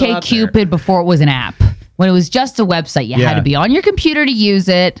OkCupid before it was an app. When it was just a website, you had to be on your computer to use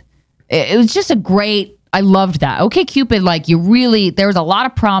it. It was just I loved that. OkCupid, like there was a lot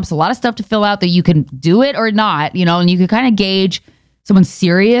of prompts, a lot of stuff to fill out that you can do it or not, you know, and you could kind of gauge someone's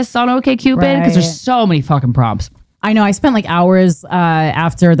serious on OkCupid because there's so many fucking prompts. I know. I spent like hours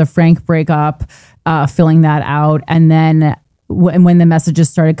after the Frank breakup filling that out, and then when the messages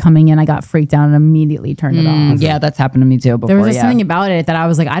started coming in, I got freaked out and immediately turned it off. Yeah, that's happened to me too before. There was just something about it that I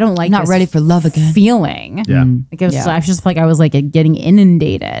was like, I don't like. Not ready for love again. Feeling. Yeah. Like I just felt like I was like getting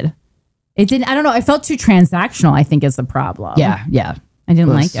inundated. It didn't. I don't know. I felt too transactional, I think, is the problem. Yeah. I didn't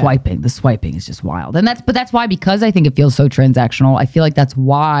like swiping. The swiping is just wild, and that's why, because I think it feels so transactional. I feel like that's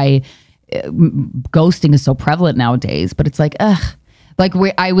why ghosting is so prevalent nowadays. But it's like, like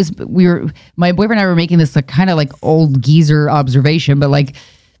my boyfriend and I were making this like kind of like old geezer observation, but like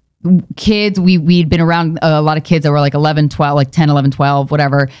kids, we'd been around a lot of kids that were like 11, 12, like 10, 11, 12,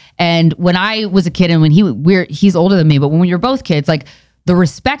 whatever. And when I was a kid, and when he's older than me, but when we were both kids, like the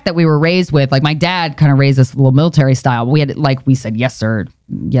respect that we were raised with, like my dad kind of raised us a little military style. We had, like, we said, yes, sir,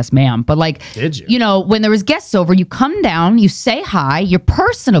 yes, ma'am. But like, did you? You know, when there was guests over, you come down, you say hi, you're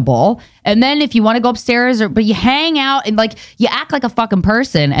personable. And then if you want to go upstairs but you hang out and like, you act like a fucking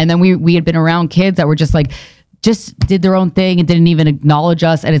person. And then we had been around kids that were just like, just did their own thing and didn't even acknowledge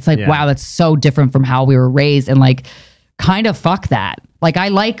us. And it's like, wow, that's so different from how we were raised. And like, kind of fuck that. Like, I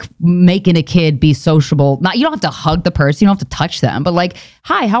like making a kid be sociable. Not, you don't have to hug the person, you don't have to touch them, but like,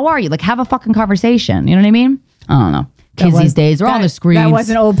 hi, how are you? Like, have a fucking conversation. You know what I mean? I don't know. Kids these days, they're on the screens. That was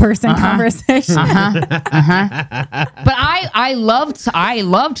an old person conversation. But I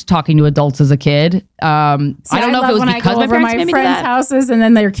loved talking to adults as a kid. I don't know if it was because my parents made me do that. friends' houses and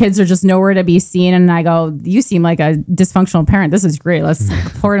then their kids are just nowhere to be seen, and I go, "You seem like a dysfunctional parent. This is great. Let's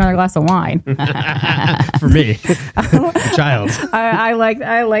pour another glass of wine." For me, a child. I like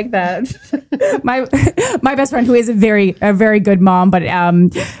that. my best friend, who is a very good mom, but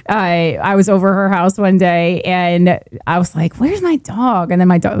I was over her house one day and I was like, "Where's my dog?" And then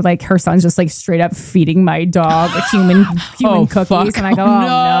my dog, like her son's just like straight up feeding my dog human cookies, fuck. and I go, "Oh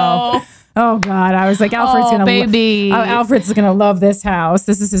no." Oh God! I was like, Alfred's gonna love this house.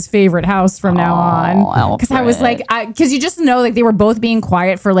 This is his favorite house from now on. Because I was like, because you just know, like they were both being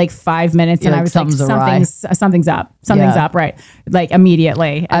quiet for like 5 minutes, and I was like, something's up, right? Like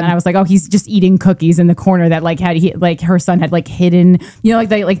immediately, and then I was like, oh, he's just eating cookies in the corner that like her son had like hidden, you know,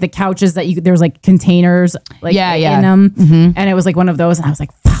 like the couches that there was like containers like in them, and it was like one of those, and I was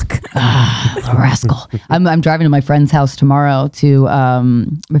like, fuck. The rascal. I'm driving to my friend's house tomorrow to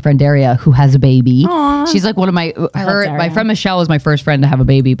my friend Daria, who has a baby. Aww. She's like one of my friend Michelle is my first friend to have a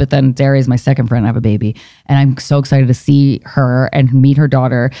baby, but then Daria is my second friend to have a baby, and I'm so excited to see her and meet her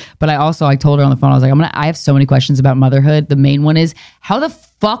daughter. But I told her on the phone, I was like, I have so many questions about motherhood. The main one is, how the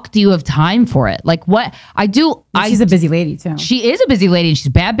fuck do you have time for it? Like, what I do? She's a busy lady too. She is a busy lady, and she's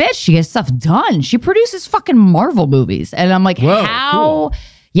a bad bitch. She gets stuff done. She produces fucking Marvel movies, and I'm like, whoa, how? Cool.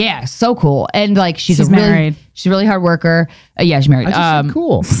 Yeah, so cool. And like she's married. She's a really hard worker. Yeah, she's married.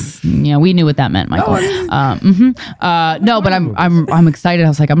 Cool. Yeah, we knew what that meant, Michael. No, but I'm excited. I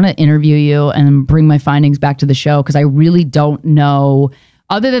was like, I'm gonna interview you and bring my findings back to the show, because I really don't know.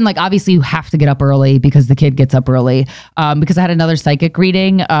 Other than like, obviously you have to get up early because the kid gets up early. Because I had another psychic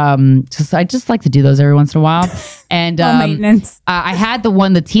reading. I just like to do those every once in a while. And maintenance. I had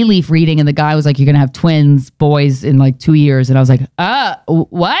the tea leaf reading, and the guy was like, "You're gonna have twins, boys, in like 2 years." And I was like,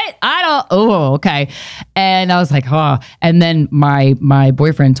 what? Oh, okay. And I was like, oh. And then my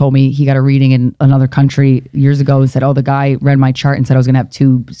boyfriend told me he got a reading in another country years ago and said, oh, the guy read my chart and said I was gonna have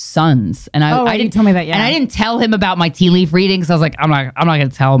 2 sons. And I didn't tell me that. Yeah. And I didn't tell him about my tea leaf reading, so I was like, I'm not gonna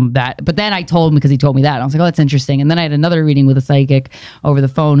tell him that. But then I told him because he told me that. And I was like, oh, that's interesting. And then I had another reading with a psychic over the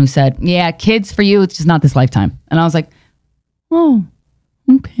phone who said, yeah, kids for you, it's just not this lifetime. And I was like, oh,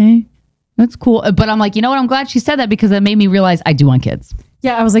 okay, that's cool. But I'm like, you know what? I'm glad she said that, because it made me realize I do want kids.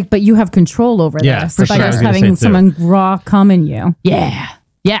 Yeah, I was like, but you have control over this by just having someone raw come in you. Yeah.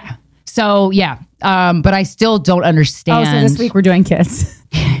 So yeah, but I still don't understand. Oh, so this week we're doing kids.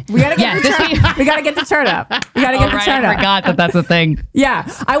 We gotta get we gotta get the chart up. We gotta get the chart up. I forgot that's a thing. Yeah,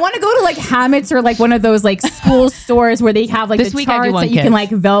 I want to go to like Hammett's or like one of those like school stores where they have like the charts that you can like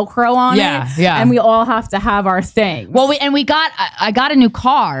Velcro on it. Yeah. And we all have to have our thing. Well, I got a new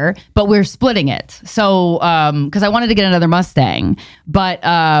car, but we're splitting it. So because I wanted to get another Mustang, but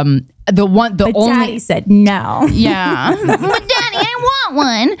Daddy said no. Yeah, but Daddy, I want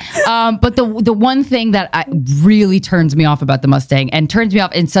one. But the one thing that really turns me off about the Mustang, and turns me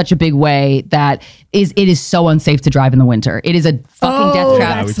off in such a big way, that it is so unsafe to drive in the winter. It is a fucking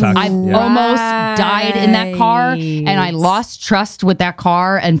death trap. I've almost died in that car, and I lost trust with that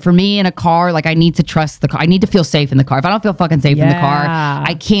car. And for me in a car, like I need to trust the car. I need to feel safe in the car. If I don't feel fucking safe in the car,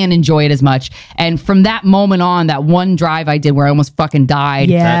 I can't enjoy it as much. And from that moment on, that one drive I did where I almost fucking died.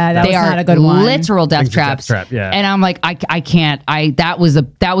 Yeah, that was not a good one. Literal death traps. Yeah. And I'm like, I can't. That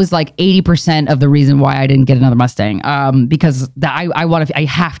was like 80% of the reason why I didn't get another Mustang. Because I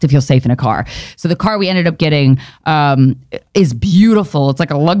have to feel safe in a car. So the car we ended up getting is beautiful. It's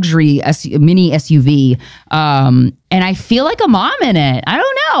like a luxury mini SUV. And I feel like a mom in it. I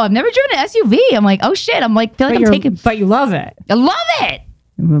don't know. I've never driven an SUV. I'm like, oh shit. I'm like, but you love it. I love it.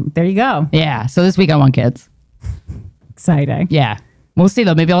 There you go. Yeah. So this week I want kids. Exciting. Yeah. We'll see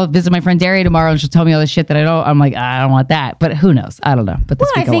though. Maybe I'll visit my friend Daria tomorrow and she'll tell me all the shit that I don't. I'm like, I don't want that. But who knows? I don't know. But this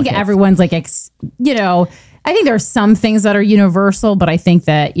week I think everyone's like, I think there are some things that are universal, but I think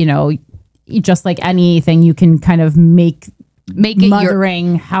that, just like anything, you can kind of make it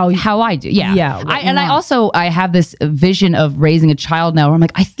mothering how I do. Yeah. Yeah. I have this vision of raising a child now where I'm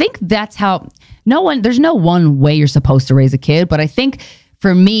like, I think that's how there's no one way you're supposed to raise a kid, but I think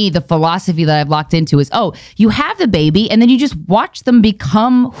for me, the philosophy that I've locked into is, oh, you have the baby and then you just watch them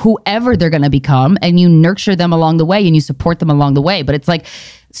become whoever they're going to become, and you nurture them along the way and you support them along the way. But it's like,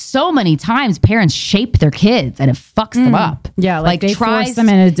 so many times parents shape their kids and it fucks them up. Yeah, like they force them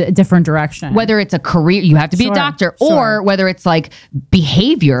in a different direction. Whether it's a career, you have to be a doctor, or whether it's like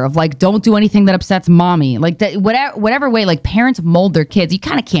behavior of like, don't do anything that upsets mommy. Like that, whatever way, like parents mold their kids. You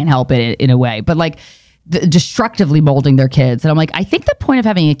kind of can't help it in a way, but like destructively molding their kids. And I'm like, I think the point of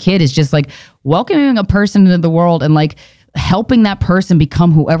having a kid is just like welcoming a person into the world and like helping that person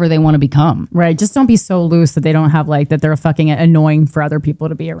become whoever they want to become. Right. Just don't be so loose that they don't have like that they're fucking annoying for other people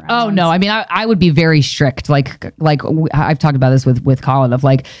to be around. Oh no. I mean, I would be very strict. Like I've talked about this with Colin of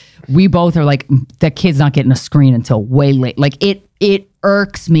like, we both are like, the kid's not getting a screen until way late. Like it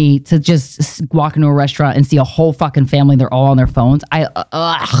irks me to just walk into a restaurant and see a whole fucking family. They're all on their phones.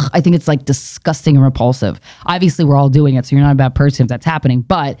 I think it's like disgusting and repulsive. Obviously we're all doing it, so you're not a bad person if that's happening,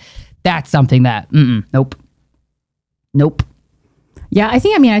 but that's something that, Nope. Yeah, I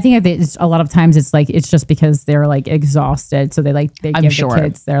think it's, a lot of times it's just because they're like exhausted, so they give the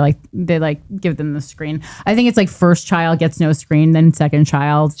kids they give them the screen. I think it's like first child gets no screen, then second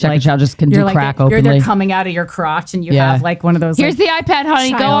child just can do crack openly. They're coming out of your crotch, and you have like one of those. Here's the iPad,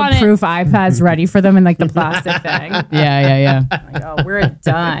 honey. Go on it. Child-proof iPads ready for them in like the plastic thing. Yeah. Like, oh, we're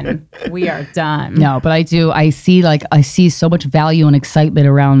done. We are done. No, but I see so much value and excitement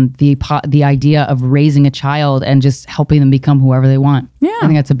around the idea of raising a child and just helping them become whoever they want. Yeah. I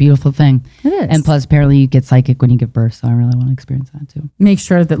think that's a beautiful thing. It is. And plus, apparently you get psychic when you give birth, so I really want to experience that too. Make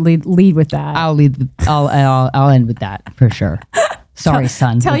sure that lead with that. I'll end with that for sure. Sorry,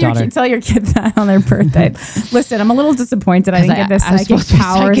 son. Tell your kids that on their birthday. Listen, I'm a little disposed. I didn't get the psychic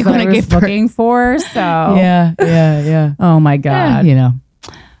powers that I was looking for. So yeah. Oh my God.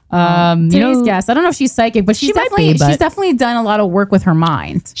 Yeah, today's guest, I don't know if she's psychic, but she's definitely done a lot of work with her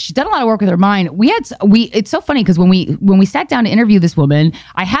mind. She's done a lot of work with her mind. It's so funny because when we sat down to interview this woman,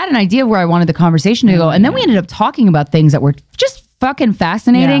 I had an idea of where I wanted the conversation to go, and then we ended up talking about things that were just fucking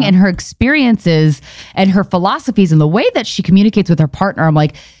fascinating, and her experiences and her philosophies and the way that she communicates with her partner. I'm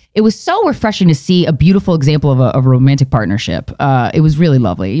like, it was so refreshing to see a beautiful example of a romantic partnership. It was really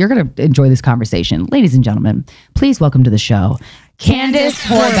lovely. You're going to enjoy this conversation. Ladies and gentlemen, please welcome to the show, Candice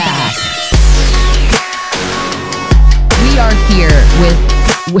Horbacz. We are here with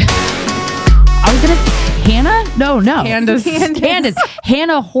I was going to say Hannah? No. Candice.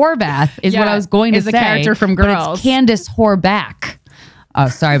 Hannah Horbacz is what I was going to say. Is a character from Girls. It's Candice Horbacz. Oh,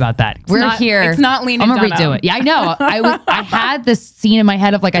 sorry about that. We're here. It's not Lena I'm gonna Dunham. redo it. Yeah, I know. I had this scene in my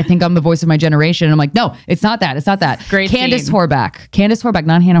head of like, I think I'm the voice of my generation. And I'm like, no, it's not that. It's not that. Great Candice scene. Horbacz. Candice Horbacz,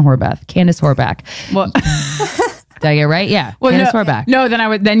 not Hannah Horbacz. Candice Horbacz. Well, did I get it right? Yeah. Well, Candice Horbacz. No,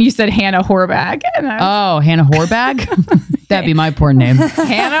 then you said Hannah Horbacz. Hannah Horbacz? That'd be my porn name.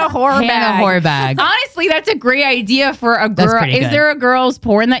 Hannah Horbacz. Hannah Horbacz. Honestly, that's a great idea for a girl. Is there a girl's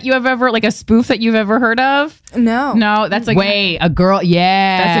porn that you have ever, like a spoof that you've ever heard of? No, that's like a girl.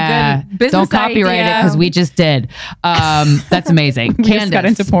 Yeah, that's a good business. Don't copyright it because we just did. That's amazing. We just got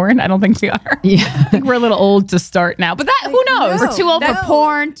into porn. I don't think we are. Yeah, I think we're a little old to start now, but that who knows? We're too old for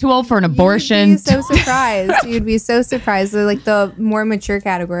porn. Too old for an abortion. You'd be so surprised. You'd be so surprised. Like the more mature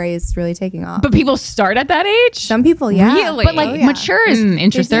category is really taking off. But people start at that age. Some people, yeah. Really? But like mature is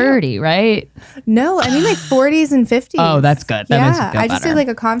into 30, right? No, I mean like 40s and 50s. Oh, that's good. That makes it feel I just better. did like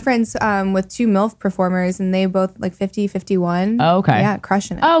a conference with 2 MILF performers, and they both like 50, 51. Oh, okay. Yeah,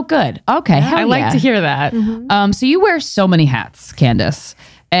 crushing it. Oh, good. Okay. Yeah. I like to hear that. So you wear so many hats, Candice.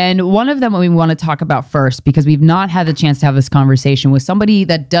 And one of them we want to talk about first, because we've not had the chance to have this conversation with somebody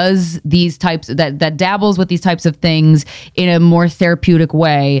that does these types, that dabbles with these types of things in a more therapeutic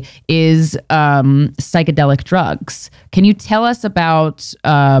way, is psychedelic drugs. Can you tell us about,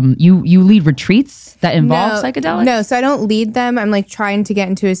 you lead retreats that involve psychedelics? No, so I don't lead them. I'm like trying to get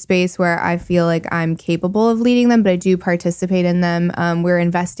into a space where I feel like I'm capable of leading them, but I do participate in them. We're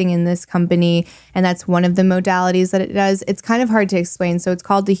investing in this company, and that's one of the modalities that it does. It's kind of hard to explain. So it's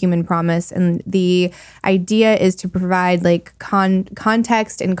called The Human Promise, and the idea is to provide like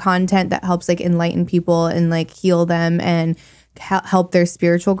context and content that helps like enlighten people and like heal them and help their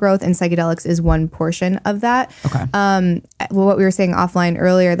spiritual growth, and psychedelics is one portion of that. Okay. What we were saying offline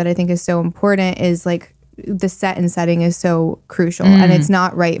earlier that I think is so important is like the set and setting is so crucial, and it's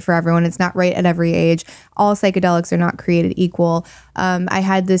not right for everyone. It's not right at every age. All psychedelics are not created equal. I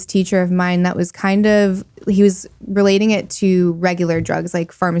had this teacher of mine that was he was relating it to regular drugs,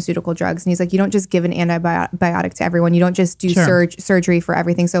 like pharmaceutical drugs. And he's like, you don't just give an antibiotic to everyone. You don't just do surgery for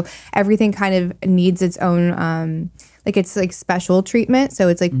everything. So everything kind of needs its own like it's like special treatment. So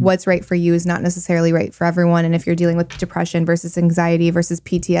it's like what's right for you is not necessarily right for everyone. And if you're dealing with depression versus anxiety versus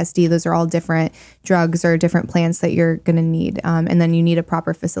PTSD, those are all different drugs or different plants that you're going to need. And then you need a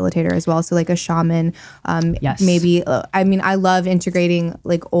proper facilitator as well. So like a shaman, maybe, I mean, I love integrating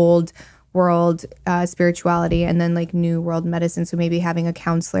like old world spirituality and then like new world medicine. So maybe having a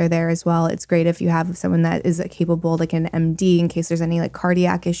counselor there as well. It's great if you have someone that is capable, like an MD, in case there's any like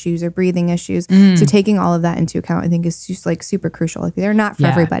cardiac issues or breathing issues. So taking all of that into account, I think is just like super crucial. Like they're not for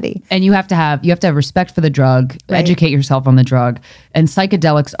everybody. And you have to have respect for the drug, educate yourself on the drug. And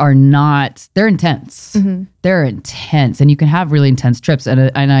psychedelics are not, they're intense. They're intense, and you can have really intense trips.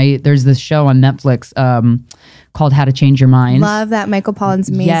 And there's this show on Netflix called How to Change Your Mind. Love that. Michael Pollan's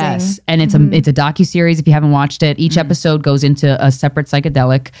amazing. Yes, and it's a docuseries if you haven't watched it. Each episode goes into a separate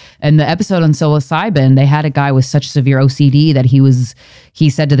psychedelic. And the episode on psilocybin, they had a guy with such severe OCD that he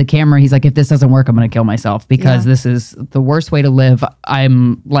said to the camera, he's like, if this doesn't work, I'm going to kill myself because this is the worst way to live.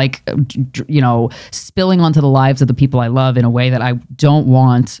 I'm like, spilling onto the lives of the people I love in a way that I don't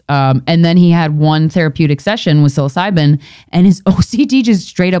want. And then he had one therapeutic session with psilocybin and his OCD just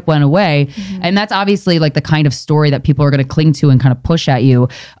straight up went away. And that's obviously like the kind of story that people are going to cling to and kind of push at you.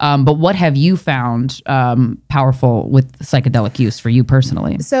 But what have you found powerful with psychedelic use for you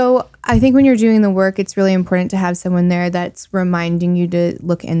personally? So I think when you're doing the work, it's really important to have someone there that's reminding you to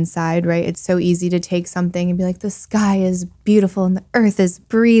look inside, right? It's so easy to take something and be like, the sky is beautiful and the earth is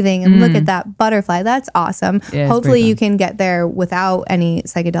breathing and look at that butterfly. That's awesome. Yeah, hopefully you can get there without any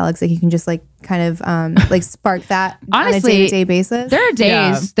psychedelics. Like you can just like kind of like spark that honestly, on a day-to-day basis. There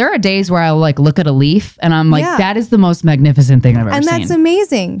are days where I'll like look at a leaf and I'm like, that is the most magnificent thing I've ever seen. And that's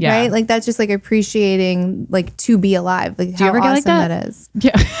amazing, right? Like that's just like appreciating like to be alive. Like how awesome that is.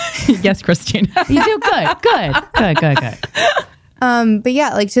 Yeah. Yes, Krystyna. You do good. But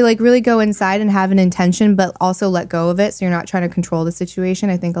yeah, like to like really go inside and have an intention, but also let go of it. So you're not trying to control the situation.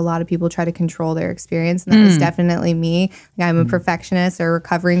 I think a lot of people try to control their experience. And that was definitely me. Like, I'm a perfectionist or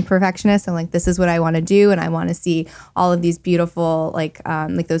recovering perfectionist. I'm like, this is what I want to do. And I want to see all of these beautiful, like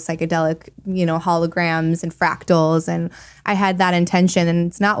those psychedelic, holograms and fractals. And I had that intention and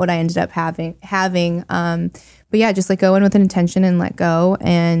it's not what I ended up having. But yeah, just like go in with an intention and let go.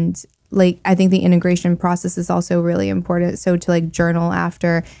 And like, I think the integration process is also really important. So to like journal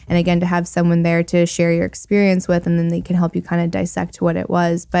after, and again, to have someone there to share your experience with, and then they can help you kind of dissect what it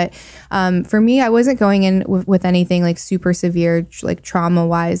was. But for me, I wasn't going in with anything like super severe, like trauma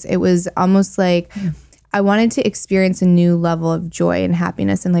wise. It was almost like I wanted to experience a new level of joy and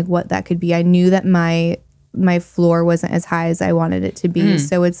happiness and like what that could be. I knew that my floor wasn't as high as I wanted it to be.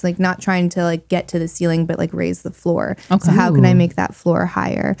 So it's like not trying to like get to the ceiling, but like raise the floor. Okay. So how can I make that floor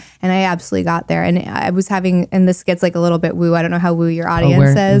higher? And I absolutely got there. And I was having, and this gets like a little bit woo. I don't know how woo your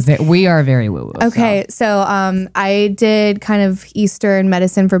audience is. We are very woo. Okay. So I did kind of Eastern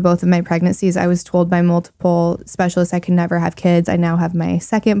medicine for both of my pregnancies. I was told by multiple specialists I could never have kids. I now have my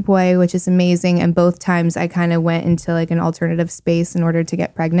second boy, which is amazing. And both times I kind of went into like an alternative space in order to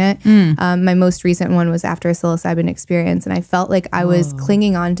get pregnant. My most recent one was after a psilocybin experience, and I felt like I was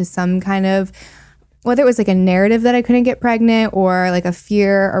clinging on to some kind of, whether it was like a narrative that I couldn't get pregnant or like a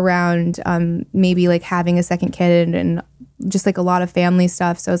fear around maybe like having a second kid and just like a lot of family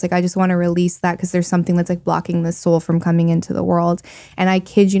stuff. So I was like, I just want to release that because there's something that's like blocking the soul from coming into the world. And I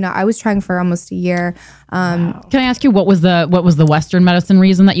kid you not, I was trying for almost a year. Can I ask you what was the Western medicine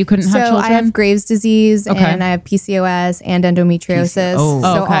reason that you couldn't have children? So I have Graves' disease and I have PCOS and endometriosis. So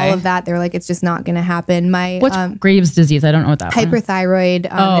all of that, they're like, it's just not going to happen. What's Graves' disease? I don't know what that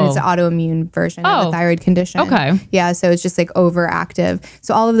hyperthyroid, and it's an autoimmune version of a thyroid condition. Okay. Yeah, so it's just like overactive.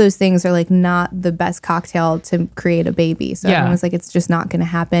 So all of those things are like not the best cocktail to create a baby. So everyone was like, it's just not going to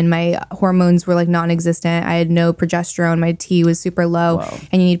happen. My hormones were like non-existent. I had no progesterone. My T was super low.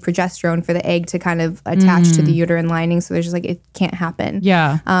 And you need progesterone for the egg to kind of attach to the uterine lining. So there's just like, it can't happen.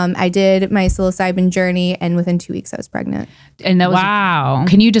 Yeah. I did my psilocybin journey and within 2 weeks I was pregnant. And that was, wow.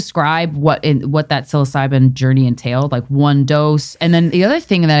 Can you describe what that psilocybin journey entailed? Like one dose. And then the other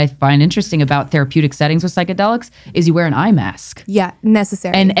thing that I find interesting about therapeutic settings with psychedelics is you wear an eye mask. Yeah,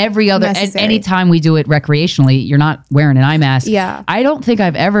 necessary. And and anytime we do it recreationally, you're not wearing an eye mask. Yeah. I don't think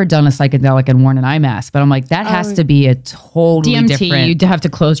I've ever done a psychedelic and worn an eye mask, but I'm like, that has to be a totally DMT, different. you'd have to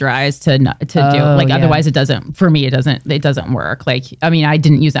close your eyes to do like, otherwise it doesn't, for me, it doesn't work. Like, I mean, I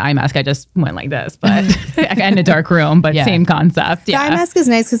didn't use the eye mask. I just went like this, but in a dark room, but same concept. The eye mask is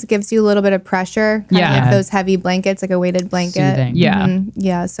nice because it gives you a little bit of pressure. Kind of like those heavy blankets, like a weighted blanket. Soothing. Yeah.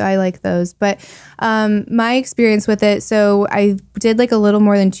 Yeah. So I like those, but my experience with it, so I did like a little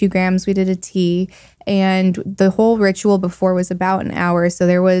more than 2 grams. We did a tea. And the whole ritual before was about an hour. So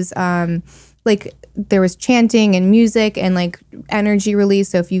there was like there was chanting and music and like energy release.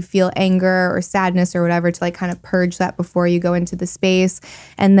 So if you feel anger or sadness or whatever, to like kind of purge that before you go into the space.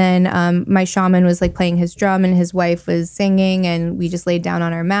 And then my shaman was like playing his drum and his wife was singing, and we just laid down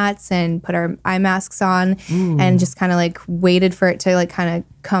on our mats and put our eye masks on and just kind of like waited for it to like kind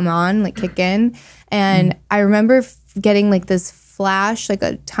of come on, like kick in. And I remember getting like this flash, like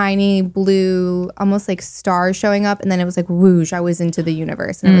a tiny blue, almost like star showing up, and then it was like whoosh, I was into the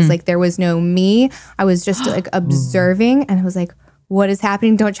universe. And it was like there was no me. I was just like observing, and I was like, what is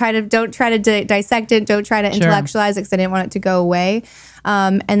happening? Don't try to dissect it. Don't try to intellectualize it, because I didn't want it to go away.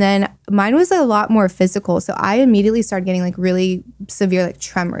 And then mine was a lot more physical. So I immediately started getting like really severe like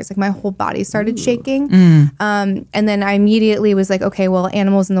tremors. Like my whole body started shaking. And then I immediately was like, okay, well,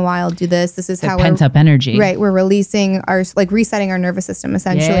 animals in the wild do this. This is how we're pent up energy. Right. We're releasing our, like resetting our nervous system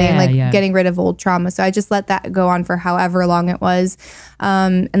essentially, and like getting rid of old trauma. So I just let that go on for however long it was.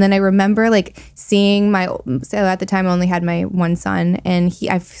 And then I remember like seeing so at the time I only had my one son, and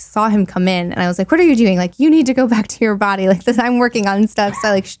I saw him come in, and I was like, what are you doing? Like, you need to go back to your body. Like this, I'm working on stuff. So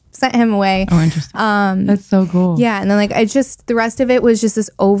I like sent him away. Oh, interesting. That's so cool. Yeah. And then like the rest of it was just this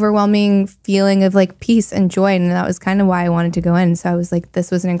overwhelming feeling of like peace and joy. And that was kind of why I wanted to go in. So I was like,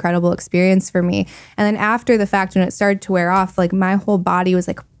 this was an incredible experience for me. And then after the fact, when it started to wear off, like my whole body was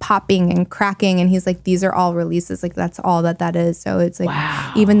like popping and cracking. And he's like, these are all releases. Like that's all that is. So it's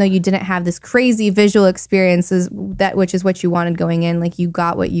like, even though you didn't have this crazy visual experiences, which is what you wanted going in, like you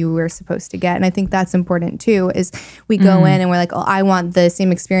got what you were supposed to get. And I think that's important too, is we go in and we're like, oh, I want the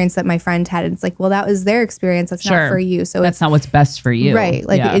same experience that my friend had. And it's like, well, that was their experience. That's not for you. So that's not what's best for you. Right.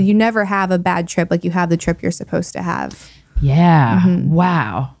 Like you never have a bad trip. Like you have the trip you're supposed to have. Yeah.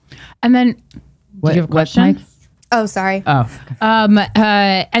 Wow. And then do you have a question, Mike? Oh, sorry. Oh.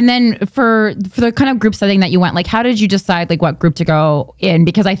 Okay. And then for the kind of group setting that you went, like, how did you decide like what group to go in?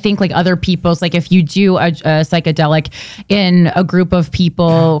 Because I think like other people's, like if you do a psychedelic in a group of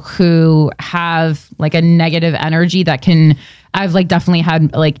people who have like a negative energy, that can, I've like definitely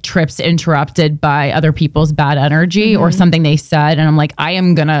had like trips interrupted by other people's bad energy or something they said. And I'm like, I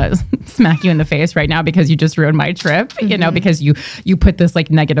am gonna smack you in the face right now because you just ruined my trip, you know, because you put this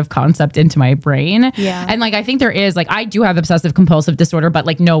like negative concept into my brain. Yeah. And like, I think there is like, I do have obsessive compulsive disorder, but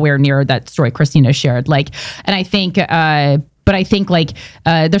like nowhere near that story Krystyna shared. Like, and I think, but I think like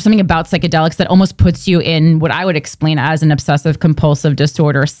there's something about psychedelics that almost puts you in what I would explain as an obsessive compulsive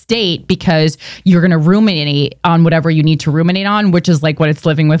disorder state, because you're going to ruminate on whatever you need to ruminate on, which is like what it's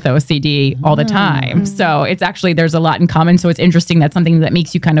living with OCD all the time. So it's actually, there's a lot in common. So it's interesting that something that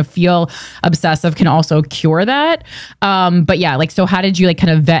makes you kind of feel obsessive can also cure that. But yeah, like, so how did you like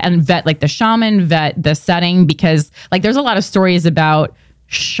kind of vet like the shaman, vet the setting? Because like there's a lot of stories about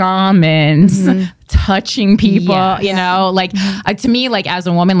shamans touching people, you know, like to me, like as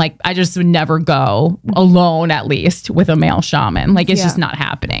a woman, like I just would never go alone, at least with a male shaman. Like it's just not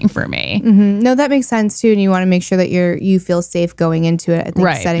happening for me. No, that makes sense too. And you want to make sure that you feel safe going into it. I think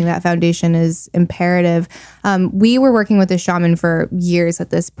setting that foundation is imperative. We were working with a shaman for years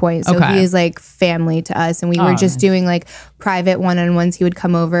at this point. So he is like family to us. And we were just doing like private one-on-ones. He would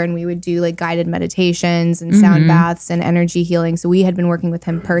come over and we would do like guided meditations and sound baths and energy healing. So we had been working with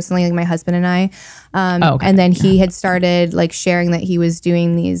him personally, like my husband and I. And then he had started like sharing that he was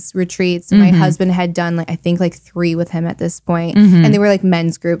doing these retreats. And my husband had done like, I think like 3 with him at this point. And they were like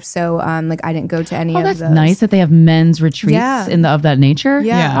men's groups. So like I didn't go to any of those. That's nice that they have men's retreats of that nature.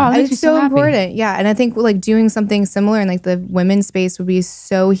 Yeah. Oh, it's so important. Yeah. And I think like doing something similar in like the women's space would be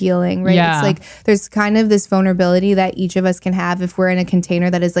so healing, right? Yeah. It's like there's kind of this vulnerability that each of us can have if we're in a container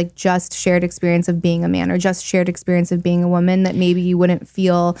that is like just shared experience of being a man or just shared experience of being a woman, that maybe you wouldn't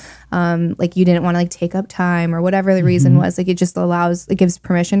feel like you didn't want to like take up time or whatever the reason was. Like it just it gives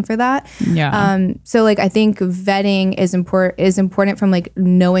permission for that. So like I think vetting is important from like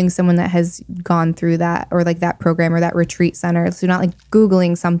knowing someone that has gone through that or like that program or that retreat center. So not like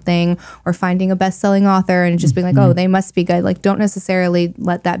Googling something or finding a best-selling author and just being like, oh, they must be good. Like don't necessarily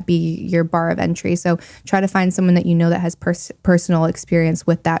let that be your bar of entry. So try to find someone that you know that has personal experience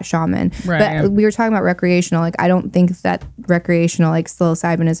with that shaman. But we were talking about recreational. Like I don't think that recreational like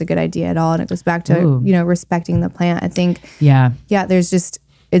psilocybin is a good idea at all. And it goes back to you know, respecting the plant. I think it's just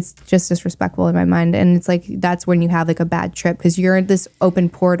disrespectful in my mind. And it's like, that's when you have like a bad trip because you're in this open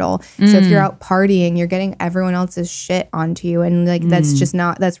portal. So if you're out partying, you're getting everyone else's shit onto you. And like,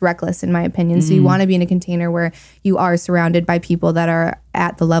 that's reckless in my opinion. So you want to be in a container where you are surrounded by people that are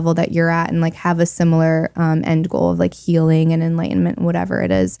at the level that you're at and like have a similar end goal of like healing and enlightenment, whatever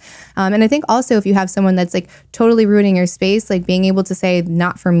it is. And I think also if you have someone that's like totally ruining your space, like being able to say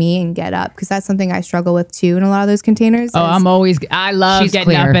not for me and get up, because that's something I struggle with too in a lot of those containers. I love She's getting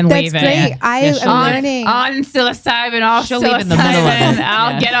clear. up and That's leaving. great. I am learning. On psilocybin, off She'll psilocybin. leave in the middle of it.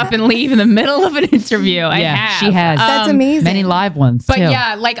 I'll get up and leave in the middle of an interview. I have. she has. That's amazing. Many live ones But too.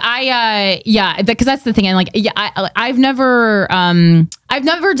 yeah, like because that's the thing. And like, yeah, I've never done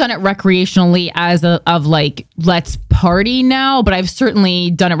it recreationally as of like, let's party now, but I've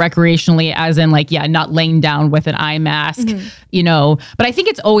certainly done it recreationally as in like, yeah, not laying down with an eye mask, you know, but I think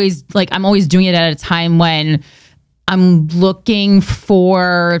it's always like, I'm always doing it at a time when I'm looking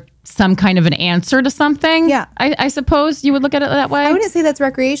for some kind of an answer to something. Yeah. I suppose you would look at it that way. I wouldn't say that's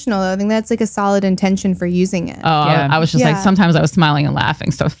recreational though. I think that's like a solid intention for using it. Oh, Yeah. I was just like, Yeah. sometimes I was smiling and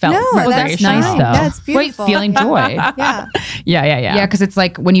laughing. So it felt No, very that's nice nice. though. That's beautiful. Wait, feeling joy. Yeah. Yeah. Yeah, because it's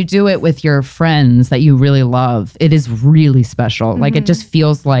like when you do it with your friends that you really love, it is really special. Like it just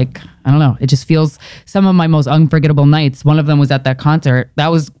feels like, I don't know, it just feels some of my most unforgettable nights. One of them was at that concert. That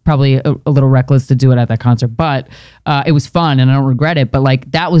was probably a little reckless to do it at that concert, but it was fun and I don't regret it. But like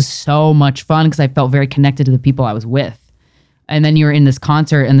that was so much fun because I felt very connected to the people I was with. And then you're in this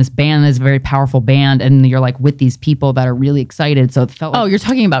concert and this band is a very powerful band and you're like with these people that are really excited. So it felt like, Oh, you're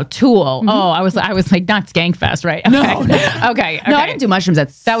talking about Tool. Oh, I was like, not Skankfest, right? Okay. Okay. no, I didn't do mushrooms.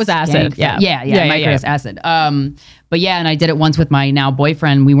 That was acid. Yeah. Microdose acid. But yeah, and I did it once with my now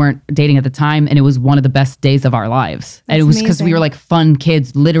boyfriend. We weren't dating at the time, and it was one of the best days of our lives. And it was because we amazing. were like fun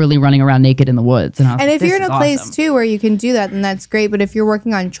kids, literally running around naked in the woods. And I was And like, if you're in "This a is place awesome." too where you can do that, then that's great. But if you're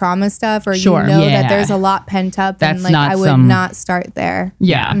working on trauma stuff or Sure. you know Yeah. that there's a lot pent up, then That's like not I would some- not start there.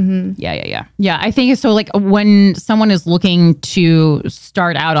 Yeah. yeah. Yeah, I think so. Like when someone is looking to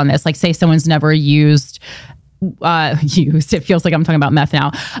start out on this, like say someone's never used, it feels like I'm talking about meth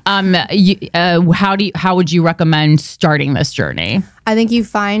now. How would you recommend starting this journey? I think you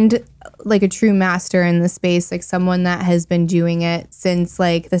find like a true master in the space, like someone that has been doing it since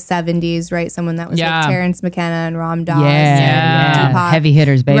like the 70s, right? Someone that was Yeah. like Terrence McKenna and Ram Dass Yeah. and Tupac. Heavy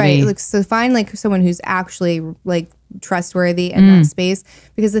hitters, baby. Right. Like, so find like someone who's actually like trustworthy in that space,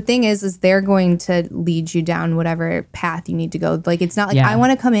 because the thing is they're going to lead you down whatever path you need to go. Like it's not like Yeah. I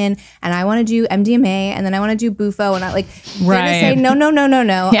want to come in and I want to do MDMA and then I want to do bufo and I like they're Right. gonna say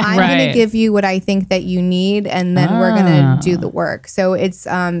no. Yeah, I'm right. gonna give you what I think that you need and then we're gonna do the work. So it's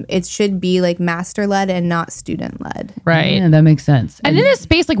it should be like master led and not student led. Right. Yeah, that makes sense. And in this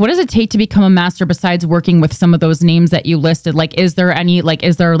space, like, what does it take to become a master besides working with some of those names that you listed? Like, is there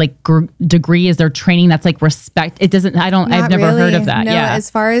degree? Is there training that's like respect? It doesn't, I've Not never heard really. of that. No, Yeah. as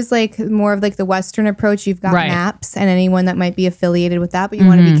far as like more of like the Western approach, you've got Right. MAPS and anyone that might be affiliated with that, but you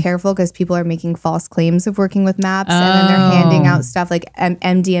want to be careful because people are making false claims of working with MAPS and then they're handing out stuff like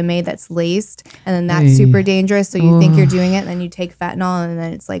MDMA that's laced and then that's super dangerous. So you think you're doing it and then you take fentanyl and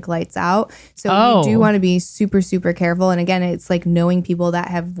then it's like lights out. So you do want to be super, super careful. And again, it's like knowing people that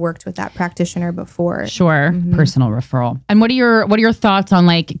have worked with that practitioner before. Sure. Personal referral. And what are your thoughts on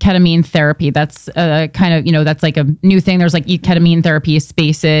like ketamine therapy? That's kind of, that's like a new thing. There's like ketamine therapy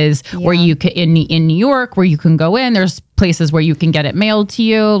spaces where you can in New York where you can go in. There's places where you can get it mailed to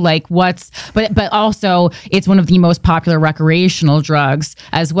you. Like but also it's one of the most popular recreational drugs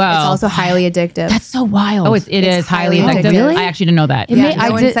as well. It's also highly addictive. That's so wild. Oh, it is highly addictive. Really? I actually didn't know that. yeah,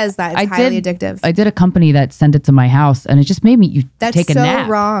 no one says that. It's highly addictive. I did a company that sent it to my house and it just made me That's take a so nap.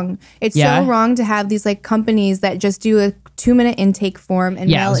 wrong. It's Yeah. so wrong to have these like companies that just do a 2-minute intake form and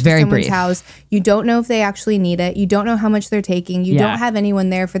Yeah, it mail was it to very someone's brief. house. You don't know if they actually need it. You don't know how much they're taking. You Yeah. don't have anyone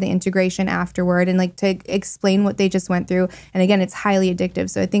there for the integration afterward and like to explain what they just went through. And again, it's highly addictive.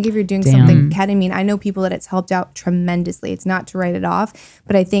 So I think if you're doing something ketamine, I know people that it's helped out tremendously. It's not to write it off,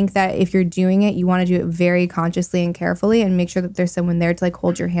 but I think that if you're doing it, you want to do it very consciously and carefully and make sure that there's someone there to like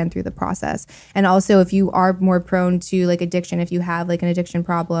hold your hand through the process. And also if you are more prone to like addiction, if you have like an addiction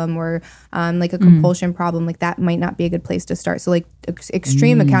problem or like a compulsion problem, like that might not be a good place to start. So like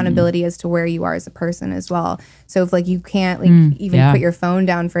extreme accountability as to where you are as a person as well. So if like you can't like even put your phone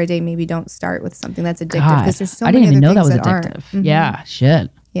down for a day, maybe don't start with something that's addictive because there's so I many didn't even know other that was things addictive. aren't. Yeah, shit.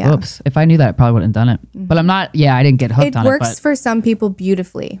 Yeah. Oops. If I knew that, I probably wouldn't have done it. But I'm not. Yeah, I didn't get hooked It on works it. for some people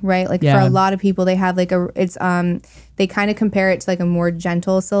beautifully, right? Like for Yeah. a lot of people, they have like they kind of compare it to like a more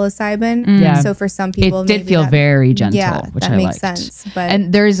gentle psilocybin. Yeah. So for some people, it did maybe feel very gentle, yeah, which that I makes liked. sense. But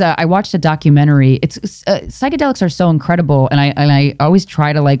And there's I watched a documentary. It's psychedelics are so incredible, and I always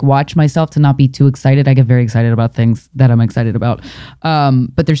try to like watch myself to not be too excited. I get very excited about things that I'm excited about.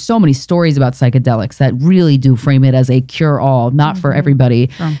 But there's so many stories about psychedelics that really do frame it as a cure-all, not for everybody.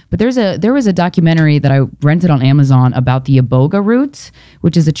 But there was a documentary that I rented on Amazon about the iboga root,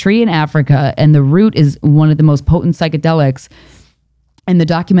 which is a tree in Africa, and the root is one of the most potent psychedelics. And the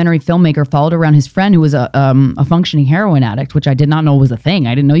documentary filmmaker followed around his friend who was a functioning heroin addict, which I did not know was a thing.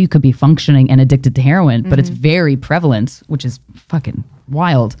 I didn't know you could be functioning and addicted to heroin, but it's very prevalent, which is fucking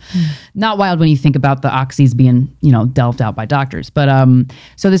wild. Not wild when you think about the oxys being, delved out by doctors. But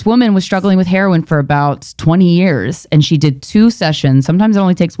so this woman was struggling with heroin for about 20 years, and she did 2 sessions. Sometimes it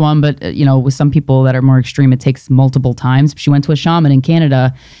only takes 1, but with some people that are more extreme, it takes multiple times. She went to a shaman in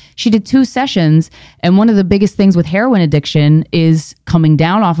Canada. She did 2 sessions, and one of the biggest things with heroin addiction is coming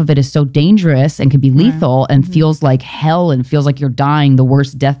down off of it is so dangerous and can be lethal and feels like hell and feels like you're dying, the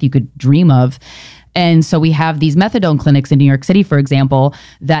worst death you could dream of. And so we have these methadone clinics in New York City, for example,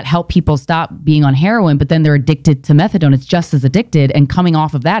 that help people stop being on heroin, but then they're addicted to methadone. It's just as addicted, and coming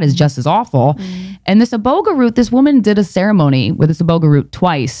off of that is just as awful. And this iboga root, this woman did a ceremony with this iboga root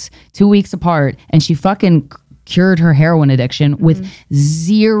twice, 2 weeks apart, and she fucking cured her heroin addiction with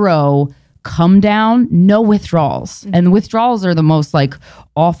 0 come down, no withdrawals. And the withdrawals are the most like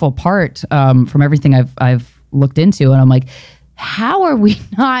awful part from everything I've looked into. And I'm like, how are we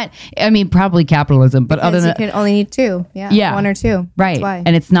not? I mean, probably capitalism, but other than you can only need 2. Yeah. 1 or 2. Right. That's why.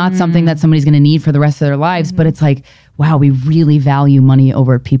 And it's not something that somebody's going to need for the rest of their lives, but it's like, wow, we really value money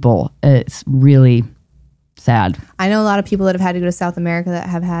over people. It's really sad. I know a lot of people that have had to go to South America that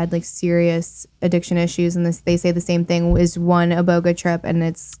have had like serious addiction issues, and they say the same thing is 1 iboga trip, and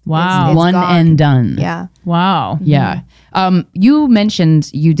it's Wow. it's One gone. and done. Yeah. Wow. Yeah. You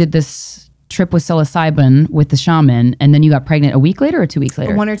mentioned you did this trip with psilocybin with the shaman, and then you got pregnant a week later or 2 weeks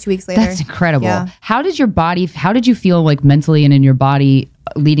later? 1 or 2 weeks later. That's incredible. Yeah. How did you feel like mentally and in your body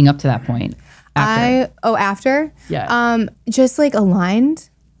leading up to that point? After? Yeah. Just like aligned.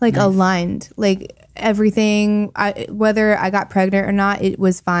 Like everything, whether I got pregnant or not, it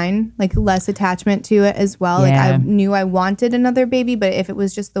was fine. Like less attachment to it as well. Like I knew I wanted another baby, but if it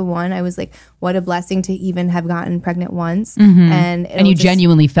was just the one, I was like, what a blessing to even have gotten pregnant once. And you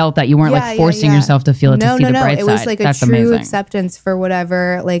genuinely felt that you weren't like forcing yourself to feel it to see the bright side. It was like That's a true amazing. acceptance for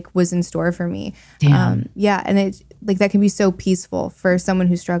whatever like was in store for me. Damn. And it like that can be so peaceful for someone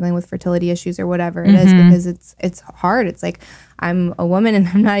who's struggling with fertility issues or whatever it is, because it's hard. It's like, I'm a woman and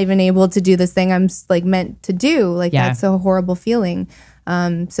I'm not even able to do this thing I'm like meant to do. Like that's a horrible feeling.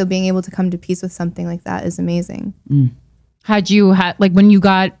 So being able to come to peace with something like that is amazing. Had you had, like, when you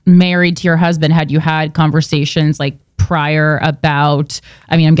got married to your husband, had you had conversations like prior about,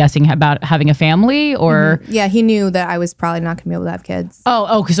 I mean, I'm guessing about having a family or? Yeah, he knew that I was probably not gonna be able to have kids.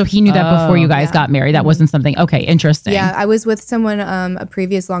 Oh, so he knew that before you guys got married. That wasn't something, okay, interesting. Yeah, I was with someone, a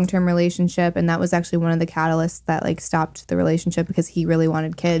previous long-term relationship, and that was actually one of the catalysts that like stopped the relationship, because he really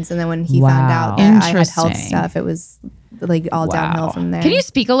wanted kids. And then when he found out that I had health stuff, it was like all downhill from there. Can you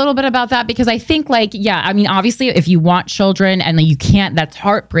speak a little bit about that? Because I think like, yeah, I mean, obviously if you want children and like, you can't, that's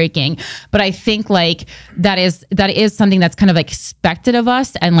heartbreaking. But I think like that is something that's kind of like expected of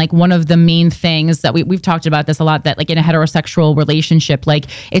us. And like one of the main things that we've talked about this a lot, that like in a heterosexual relationship, like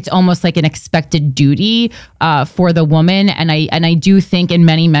it's almost like an expected duty for the woman. And I do think in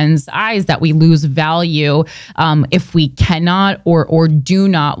many men's eyes that we lose value if we cannot or do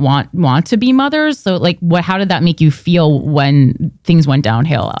not want to be mothers. So like how did that make you feel when things went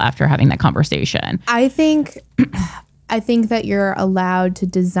downhill after having that conversation? I think that you're allowed to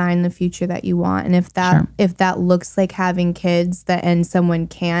design the future that you want, and if that looks like having kids and someone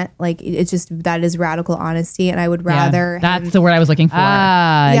can't, like it's just, that is radical honesty. And I would rather that's the word I was looking for.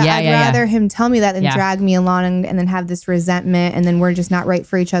 I'd rather him tell me that than drag me along and then have this resentment, and then we're just not right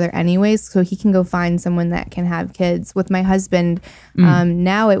for each other anyways. So he can go find someone that can have kids. With my husband,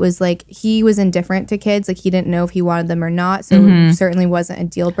 now it was like he was indifferent to kids, like he didn't know if he wanted them or not, so it certainly wasn't a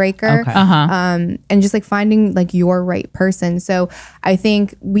deal breaker. And just like finding like your right person. So I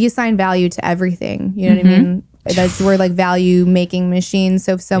think we assign value to everything, you know what I mean? We're like value making machines.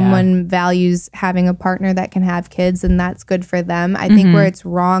 So if someone values having a partner that can have kids, then that's good for them. I think where it's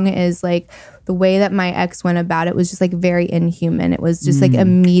wrong is like the way that my ex went about it was just like very inhuman. It was just like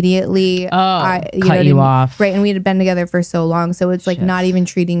immediately cut you off. Right. And we had been together for so long. So it's like not even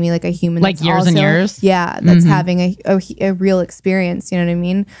treating me like a human. Like years and years? Yeah. That's having a real experience. You know what I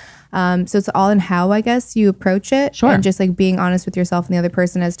mean? So it's all in how, I guess, you approach it. Sure. And just like being honest with yourself and the other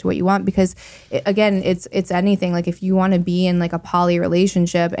person as to what you want. Because again, it's anything. Like if you want to be in like a poly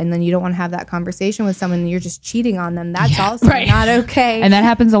relationship and then you don't want to have that conversation with someone and you're just cheating on them, that's also not okay. And that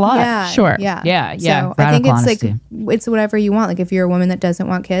happens a lot. Yeah. Sure. Yeah. So I think it's like, it's whatever you want. Like if you're a woman that doesn't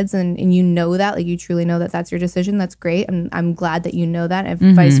want kids and you know that, like you truly know that that's your decision, that's great. And I'm glad that you know that,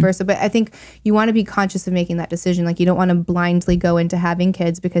 and vice versa. But I think you want to be conscious of making that decision. Like you don't want to blindly go into having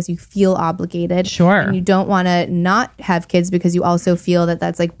kids because you feel obligated. Sure. And you don't want to not have kids because you also feel that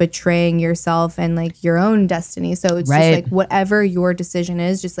that's like betraying yourself and like your own destiny. So it's just like whatever your decision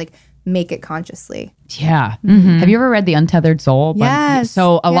is, just like make it consciously. Yeah. Have you ever read The Untethered Soul? Yes.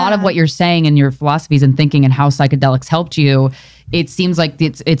 So a lot of what you're saying and your philosophies and thinking and how psychedelics helped you, it seems like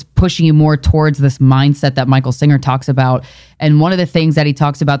it's pushing you more towards this mindset that Michael Singer talks about. And one of the things that he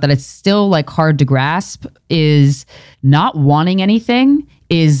talks about that it's still like hard to grasp is not wanting anything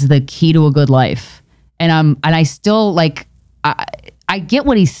is the key to a good life. And I still like, I get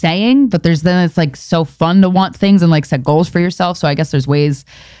what he's saying, but it's like so fun to want things and like set goals for yourself. So I guess there's ways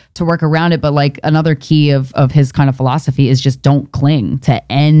to work around it. But like another key of his kind of philosophy is just don't cling to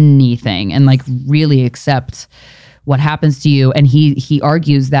anything and like really accept what happens to you. And he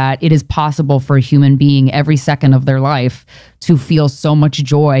argues that it is possible for a human being every second of their life to feel so much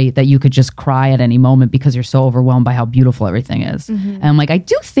joy that you could just cry at any moment because you're so overwhelmed by how beautiful everything is. And I'm like, I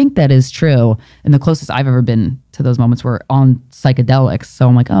do think that is true. And the closest I've ever been to those moments were on psychedelics. So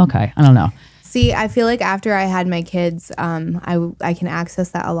I'm like, oh, okay, I don't know. See, I feel like after I had my kids, I can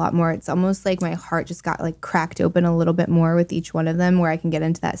access that a lot more. It's almost like my heart just got like cracked open a little bit more with each one of them, where I can get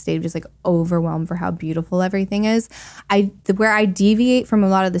into that state of just like overwhelmed for how beautiful everything is. Where I deviate from a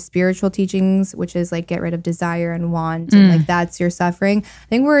lot of the spiritual teachings, which is like get rid of desire and want, and like that's your suffering. I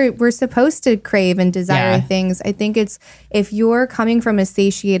think we're supposed to crave and desire things. I think it's if you're coming from a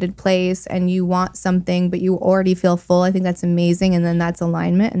satiated place and you want something, but you already feel full, I think that's amazing. And then that's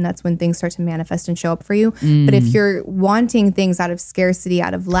alignment, and that's when things start to manifest and show up for you. But if you're wanting things out of scarcity,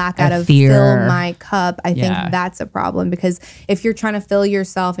 out of lack, out of fear, fill my cup, I think that's a problem. Because if you're trying to fill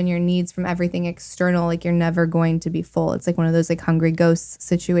yourself and your needs from everything external, like you're never going to be full. It's like one of those like hungry ghosts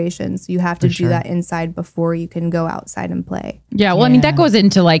situations. You have to do that inside before you can go outside and play. Yeah, well, I mean, that goes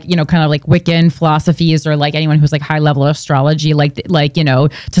into like, you know, kind of like Wiccan philosophies, or like anyone who's like high level astrology, like, you know,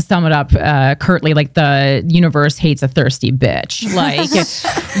 to sum it up curtly, like the universe hates a thirsty bitch. Like,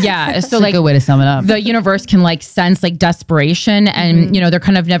 yeah. So like, a good way to sum it up. The universe can like sense like desperation, and you know, they're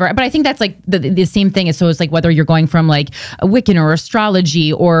kind of never, but I think that's like the same thing. So it's like whether you're going from like a Wiccan or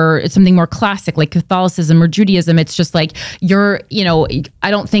astrology or something more classic like Catholicism or Judaism, it's just like you're, you know,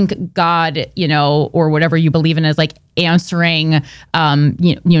 I don't think God, you know, or whatever you believe in is like answering,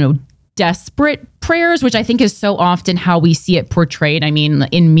 you know, desperate prayers, which I think is so often how we see it portrayed. I mean,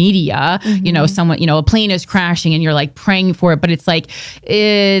 in media, you know, someone, you know, a plane is crashing and you're like praying for it, but it's like,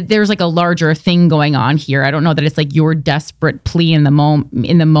 there's like a larger thing going on here. I don't know that it's like your desperate plea in the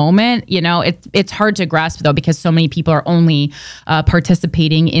moment, you know, it's hard to grasp though, because so many people are only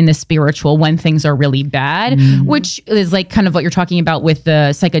participating in the spiritual when things are really bad, which is like kind of what you're talking about with the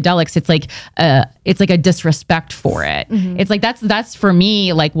psychedelics. It's like a disrespect for it. It's like, that's for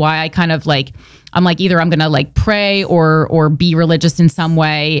me, like why I kind of like, I'm like, either I'm going to like pray or be religious in some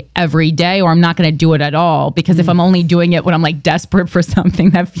way every day, or I'm not going to do it at all. Because if I'm only doing it when I'm like desperate for something,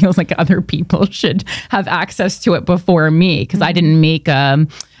 that feels like other people should have access to it before me. Because I didn't make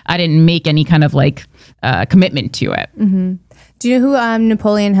any kind of like commitment to it. Do you know who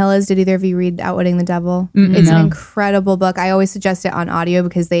Napoleon Hill is? Did either of you read Outwitting the Devil? It's an incredible book. I always suggest it on audio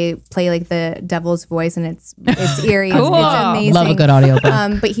because they play like the devil's voice, and it's eerie. Cool. It's amazing. Love a good audio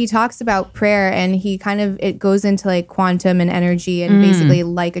book. But he talks about prayer, and he kind of, it goes into like quantum and energy, and basically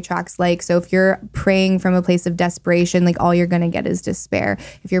like attracts like. So if you're praying from a place of desperation, like all you're going to get is despair.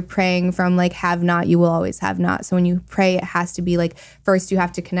 If you're praying from like have not, you will always have not. So when you pray, it has to be like, first you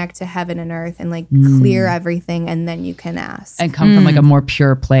have to connect to heaven and earth and like clear everything, and then you can ask. And come from like a more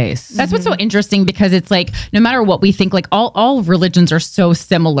pure place. That's what's so interesting, because it's like no matter what we think, like all religions are so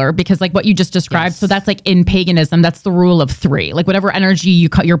similar, because like what you just described. So that's like in paganism, that's the rule of three. Like whatever energy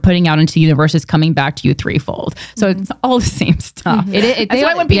you're putting out into the universe is coming back to you threefold. So it's all the same stuff. That's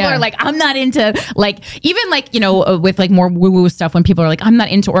why when people are like, I'm not into like, even like, you know, with like more woo-woo stuff, when people are like, I'm not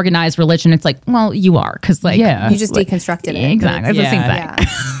into organized religion, it's like, well, you are, because like you just deconstructed it. Exactly. It's the same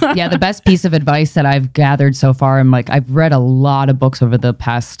thing. Yeah, the best piece of advice that I've gathered so far, and like I've read a lot of books over the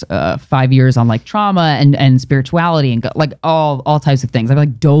past 5 years on like trauma and spirituality and like all types of things. I've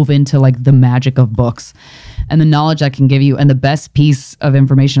like dove into like the magic of books and the knowledge I can give you. And the best piece of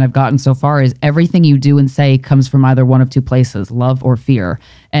information I've gotten so far is everything you do and say comes from either one of two places, love or fear.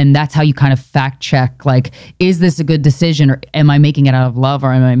 And that's how you kind of fact check, like, is this a good decision, or am I making it out of love,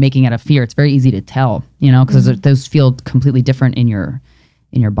 or am I making it out of fear? It's very easy to tell, you know, because those feel completely different in your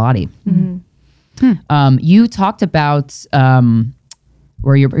body. You talked about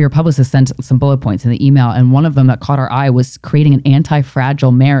where your publicist sent some bullet points in the email, and one of them that caught our eye was creating an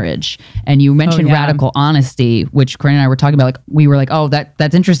anti-fragile marriage. And you mentioned radical honesty, which Corinne and I were talking about. Like, we were like, oh,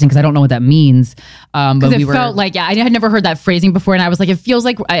 that's interesting because I don't know what that means. But it felt like, I had never heard that phrasing before, and I was like, it feels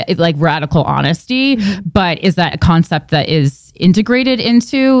like radical honesty, but is that a concept that is integrated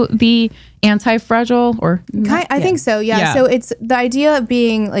into the anti-fragile, or I think so. Yeah. So it's the idea of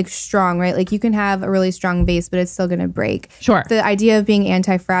being like strong, right? Like you can have a really strong base, but it's still going to break. Sure. The idea of being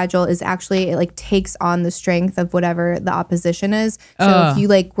anti-fragile is actually, it like takes on the strength of whatever the opposition is. So if you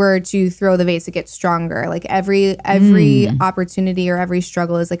like were to throw the vase, it gets stronger. Like every opportunity or every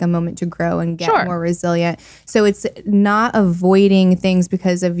struggle is like a moment to grow and get more resilient. So it's not avoiding things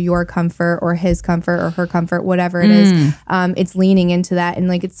because of your comfort or his comfort or her comfort, whatever it is. It's leaning into that, and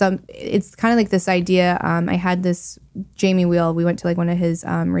like it's kind of like this idea. I had this Jamie Wheel, we went to like one of his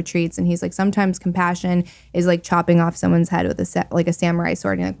retreats, and he's like, sometimes compassion is like chopping off someone's head with a samurai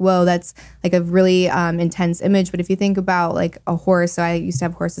sword. And you're like, whoa, that's like a really intense image. But if you think about like a horse, so I used to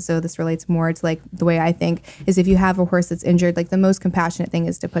have horses, so this relates more to like the way I think is, if you have a horse that's injured, like the most compassionate thing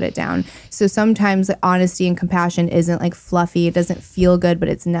is to put it down. So sometimes honesty and compassion isn't like fluffy, it doesn't feel good, but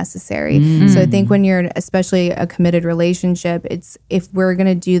it's necessary. So I think when you're especially a committed relationship, it's, if we're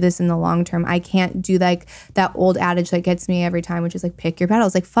gonna do this in the long term, I can't do like that old adage that gets me every time, which is like, pick your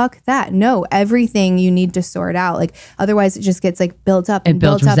battles. Like, fuck that. No, everything you need to sort out. Like, otherwise it just gets like built up and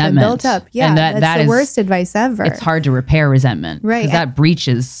built up and built up. Yeah, and that's the worst advice ever. It's hard to repair resentment, right? Because that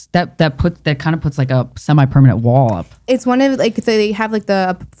breaches that kind of puts like a semi-permanent wall up. It's one of like, they have like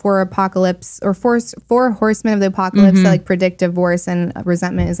the four horsemen of the apocalypse that like predict divorce, and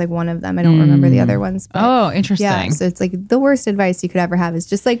resentment is like one of them. I don't remember the other ones. But oh, interesting. Yeah, so it's like the worst advice you could ever have is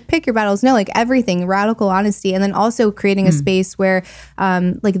just like pick your battles. No, like everything, radical honesty, and then also creating a space where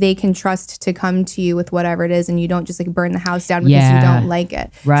like they can trust to come to you with whatever it is, and you don't just like burn the house down because you don't like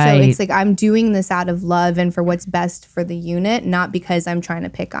it. Right. So it's like, I'm doing this out of love and for what's best for the unit, not because I'm trying to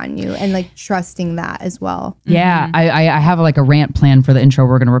pick on you, and like trusting that as well. Yeah, I have like a rant plan for the intro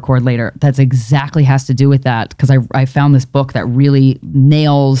we're going to record later. That's exactly has to do with that, because I found this book that really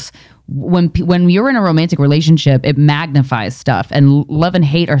nails when you're in a romantic relationship, it magnifies stuff, and love and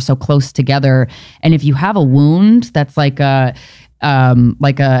hate are so close together. And if you have a wound that's like an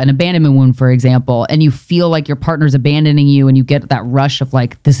abandonment wound, for example, and you feel like your partner's abandoning you, and you get that rush of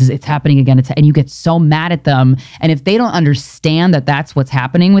like, it's happening again, and you get so mad at them. And if they don't understand that that's what's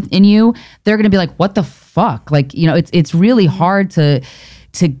happening within you, they're going to be like, what the fuck? Like, you know, it's really hard to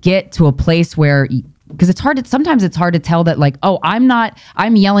get to a place where, because sometimes it's hard to tell that like, oh,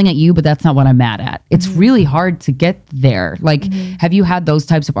 I'm yelling at you, but that's not what I'm mad at. It's really hard to get there. Like, have you had those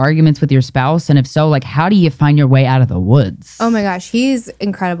types of arguments with your spouse? And if so, like, how do you find your way out of the woods? Oh my gosh, he's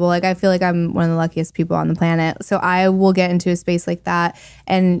incredible. Like, I feel like I'm one of the luckiest people on the planet. So I will get into a space like that,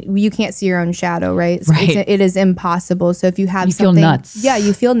 and you can't see your own shadow, right? So it is impossible. So if you have something, feel nuts. Yeah,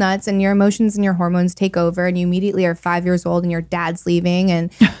 you feel nuts, and your emotions and your hormones take over, and you immediately are 5 years old, and your dad's leaving,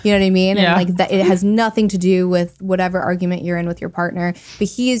 and you know what I mean? And like that, it has nothing to do with whatever argument you're in with your partner. But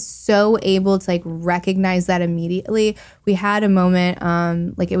he is so able to like recognize that immediately. We had a moment,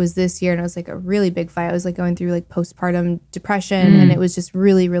 like it was this year, and it was like a really big fight. I was like going through like postpartum depression, and it was just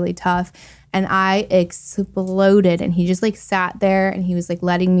really, really tough. And I exploded, and he just like sat there, and he was like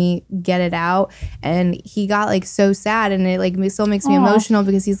letting me get it out. And he got like so sad, and it like still makes me emotional,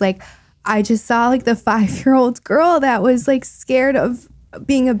 because he's like, I just saw like the 5-year-old girl that was like scared of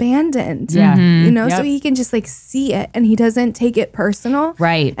being abandoned. You know, so he can just like see it, and he doesn't take it personal.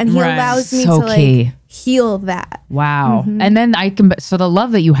 Right. And he allows me to like heal that. Wow. And then so the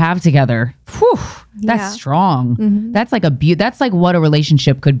love that you have together, whew, that's strong. That's like that's like what a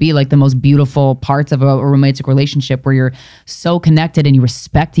relationship could be, like the most beautiful parts of a romantic relationship, where you're so connected and you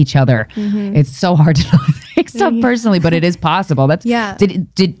respect each other. It's so hard to take stuff personally, but it is possible. That's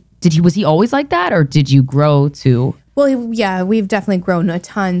was he always like that, or did you grow to? Well, yeah, we've definitely grown a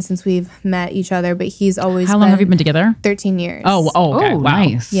ton since we've met each other, but he's always How long have you been together? 13 years. Okay. Wow.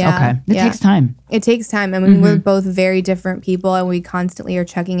 Nice. Yeah. Okay. It takes time. It takes time. I mean, we're both very different people, and we constantly are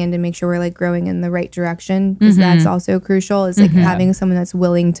checking in to make sure we're like growing in the right direction, because that's also crucial, is like having someone that's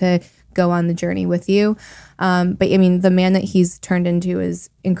willing to go on the journey with you. But I mean, the man that he's turned into is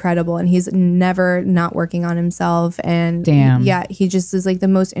incredible, and he's never not working on himself. And he just is like the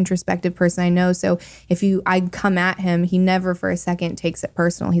most introspective person I know. So if I come at him, he never for a second takes it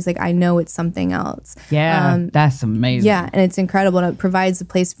personal. He's like, I know it's something else. Yeah, that's amazing. Yeah, and it's incredible, and it provides a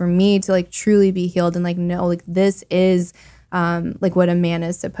place for me to like truly be healed and like know like this is like what a man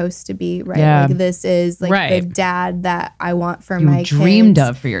is supposed to be, right? Yeah. Like this is like the dad that I want for my dreamed kids.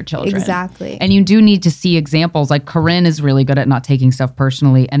 of for your children. Exactly. And you do need to see examples. Like Corinne is really good at not taking stuff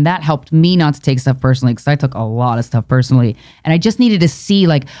personally, and that helped me not to take stuff personally because I took a lot of stuff personally, and I just needed to see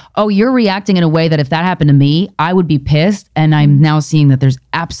like, oh, you're reacting in a way that if that happened to me, I would be pissed, and I'm now seeing that there's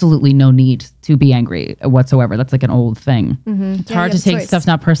absolutely no need to be angry whatsoever. That's like an old thing. It's hard to take stuff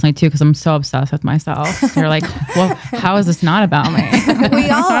not personally too, because I'm so obsessed with myself. You're like, well, how is this not about me? We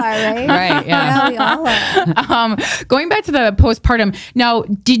all are, right? Right, yeah. We all are. Going back to the postpartum, now,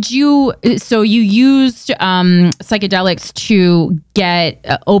 so you used psychedelics to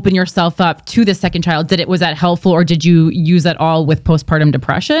open yourself up to the second child. Was that helpful, or did you use that all with postpartum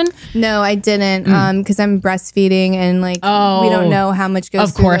depression? No, I didn't, because I'm breastfeeding, and like we don't know how much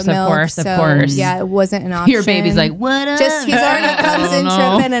goes through the milk. Of course. Yeah, it wasn't an option. Your baby's like, what up? Just he's already comes in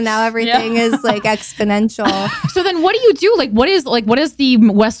tripping, and now everything is like exponential. So then what do you do? Like, what is the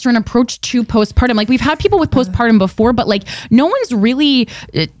Western approach to postpartum? Like, we've had people with postpartum before, but like no one's really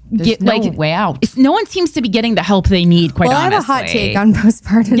way out. No one seems to be getting the help they need, quite honestly. I have a hot take on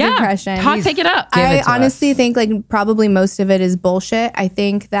postpartum depression. Take it up. I honestly think like probably most of it is bullshit. I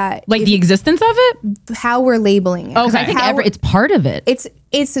think that like the existence of it, how we're labeling it. Okay. I think it's part of it.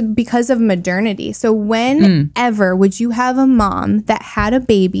 It's because of modernity. So whenever would you have a mom that had a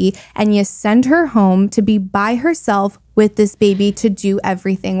baby and you send her home to be by herself with this baby to do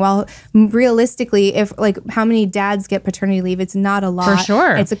everything? Well, realistically, if like how many dads get paternity leave, it's not a lot. For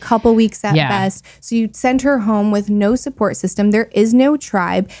sure. It's a couple weeks at best. So you send her home with no support system. There is no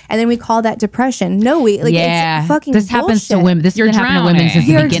tribe. And then we call that depression. No, it's fucking this happens to bullshit. women. This has happened to women since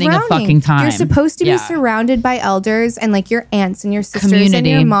the beginning of fucking time. You're supposed to be surrounded by elders and like your aunts and your sisters and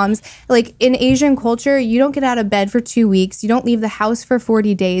your moms. Like in Asian culture, you don't get out of bed for 2 weeks. You don't leave the house for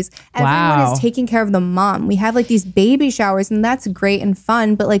 40 days. Everyone is taking care of the mom. We have like these baby showers, and that's great and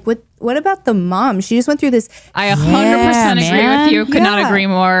fun, but like what about the mom? She just went through this. I 100% agree with you. Could not agree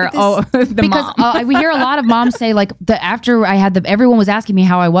more. We hear a lot of moms say like after I had everyone was asking me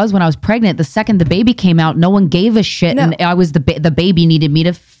how I was when I was pregnant. The second the baby came out, no one gave a shit, and I was the baby needed me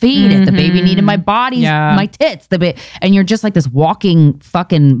to feed it. The baby needed my body, my tits. And you're just like this walking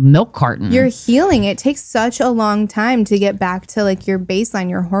fucking milk carton. You're healing. It takes such a long time to get back to like your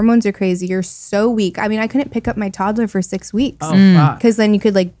baseline. Your hormones are crazy. You're so weak. I mean, I couldn't pick up my toddler for 6 weeks because then you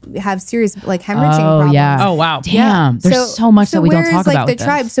could like have serious like hemorrhaging problems. Oh wow. Damn. There's so much that we don't talk about. The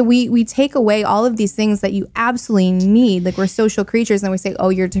tribe. So we take away all of these things that you absolutely need. Like we're social creatures, and we say, oh,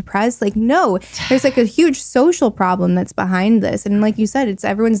 you're depressed. Like no, there's like a huge social problem that's behind this. And like you said, it's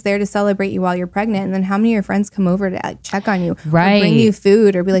everyone's there to celebrate you while you're pregnant. And then how many of your friends come over to like, check on you, or bring you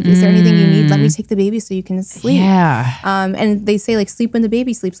food, or be like, is there anything you need? Let me take the baby so you can sleep. And they say like sleep when the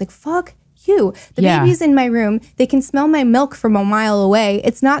baby sleeps. Like fuck you. The baby's in my room. They can smell my milk from a mile away.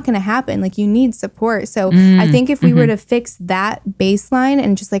 It's not going to happen. Like you need support. So I think if we were to fix that baseline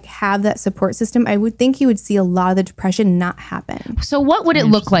and just like have that support system, I would think you would see a lot of the depression not happen. So what would it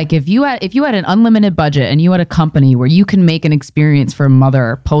look like if you had an unlimited budget and you had a company where you can make an experience for a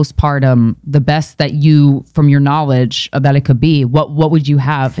mother postpartum the best that you, from your knowledge, that it could be? What would you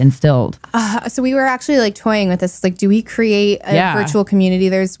have instilled? So we were actually like toying with this. Like, do we create a virtual community?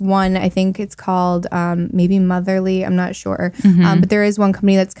 There's one, I think it's called maybe Motherly. I'm not sure. But there is one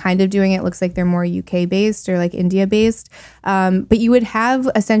company that's kind of doing it. Looks like they're more UK based or like India based. But you would have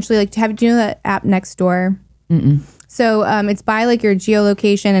essentially like do you know that app Nextdoor? So it's by like your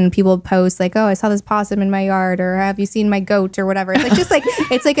geolocation, and people post like, oh, I saw this possum in my yard, or have you seen my goat, or whatever. It's like just like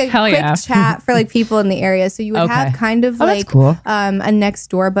it's like a quick chat for like people in the area. So you would have kind of like a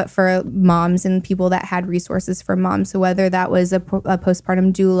Nextdoor, but for moms and people that had resources for moms. So whether that was a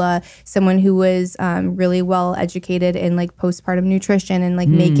postpartum doula, someone who was really well educated in like postpartum nutrition and like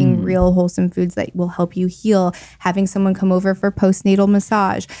making real wholesome foods that will help you heal, having someone come over for postnatal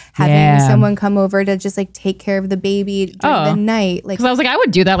massage, having someone come over to just like take care of the baby baby during the night. Like, because I was like, I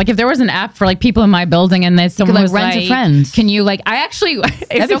would do that. Like if there was an app for like people in my building and then someone like was rent like, a friend. can you like, I actually,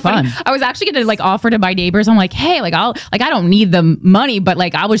 it's so funny. I was actually going to like offer to my neighbors. I'm like, hey, like I don't need the money, but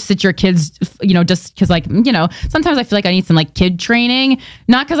like I would sit your kids, you know, just because like, you know, sometimes I feel like I need some like kid training,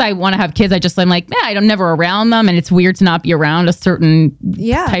 not because I want to have kids. I'm like, yeah, I'm never around them. And it's weird to not be around a certain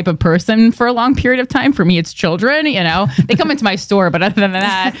type of person for a long period of time. For me, it's children, you know, they come into my store, but other than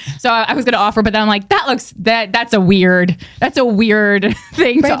that, so I was going to offer, but then I'm like, that's a weird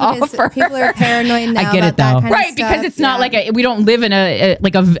thing to offer. People are paranoid now. I get it though. Right. Because it's not like we don't live in a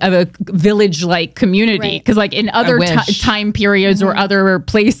village like community. Because like in other time periods or other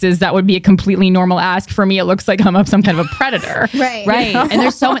places, that would be a completely normal ask. For me, it looks like I'm some kind of a predator. Right. You know? And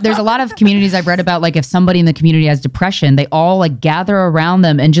there's a lot of communities I've read about, like if somebody in the community has depression, they all like gather around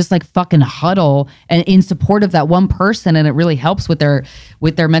them and just like fucking huddle and in support of that one person, and it really helps with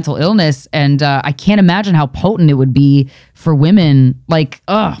their mental illness. And I can't imagine how potent it would be for women. Like,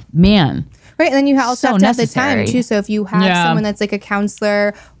 oh man. Right. And then you also have to have the time too. So if you have Yeah. someone that's like a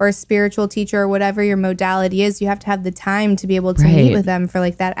counselor or a spiritual teacher or whatever your modality is, you have to have the time to be able to meet with them for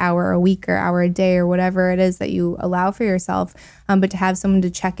like that hour a week or hour a day or whatever it is that you allow for yourself. But to have someone to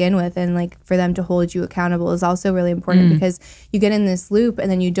check in with and like for them to hold you accountable is also really important, because you get in this loop and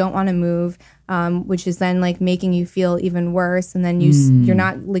then you don't want to move, which is then like making you feel even worse. And then you're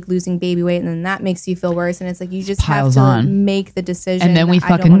not like losing baby weight, and then that makes you feel worse. And it's like you just have to make the decision. And then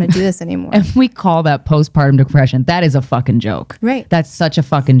I don't want to do this anymore. And we call that postpartum depression. That is a fucking joke. Right. That's such a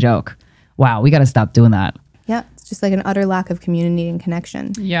fucking joke. Wow, we got to stop doing that. Yeah, it's just like an utter lack of community and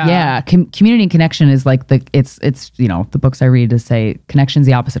connection. Yeah. Community and connection is like it's you know, the books I read to say connection's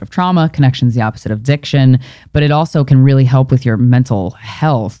the opposite of trauma, connection's the opposite of addiction, but it also can really help with your mental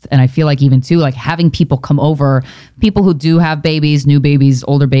health. And I feel like even too, like having people come over, people who do have babies, new babies,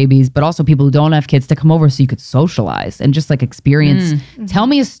 older babies, but also people who don't have kids, to come over so you could socialize and just like experience. Tell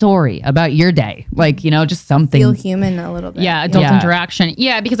me a story about your day, like, you know, just something. Feel human a little bit. Yeah, adult interaction.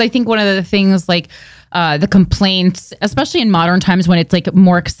 Yeah, because I think one of the things like the complaints, especially in modern times when it's like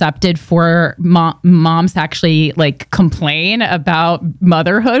more accepted for moms to actually like complain about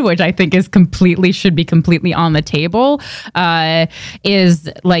motherhood, which I think should be completely on the table, is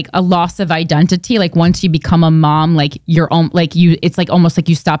like a loss of identity. Like once you become a mom, like your own, like it's like almost like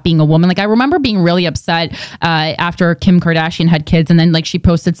you stop being a woman. Like I remember being really upset after Kim Kardashian had kids, and then like she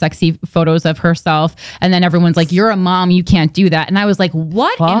posted sexy photos of herself, and then everyone's like, "You're a mom, you can't do that." And I was like,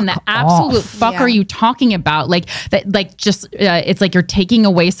 "What in the absolute fuck are you talking about?" Like that, like just it's like you're taking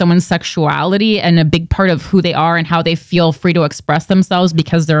away someone's sexuality and a big part of who they are and how they feel free to express themselves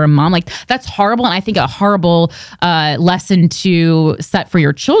because they're a mom. Like that's horrible, and I think a horrible lesson to set for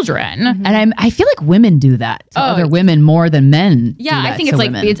your children. And I feel like women do that to other women more than men. Yeah, I think it's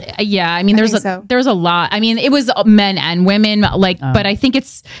like I mean, there's a lot. I mean, it was men and women, like, but I think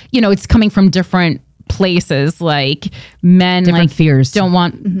it's, you know, it's coming from different places. Like men different like fears don't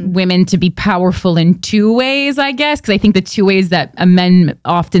want women to be powerful in two ways, I guess, because I think the two ways that men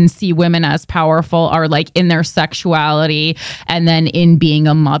often see women as powerful are like in their sexuality and then in being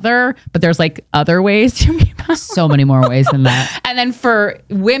a mother, but there's like other ways to be powerful. So many more ways than that. And then for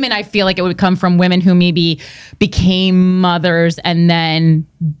women, I feel like it would come from women who maybe became mothers and then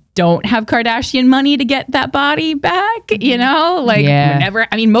don't have Kardashian money to get that body back, you know, like never.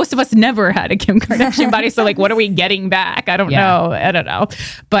 I mean, most of us never had a Kim Kardashian body. So like, what are we getting back? I don't know.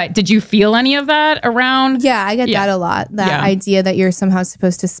 But did you feel any of that around? Yeah, I get that a lot. That idea that you're somehow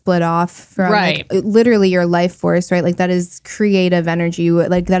supposed to split off from like, literally your life force, right? Like that is creative energy.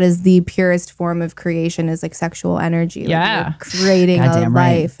 Like that is the purest form of creation, is like sexual energy. Like you're creating a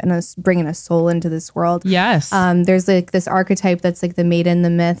life and bringing a soul into this world. Yes. There's like this archetype that's like the maiden, the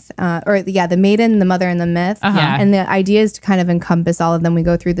myth, the maiden, the mother, and the myth. And the idea is to kind of encompass all of them. We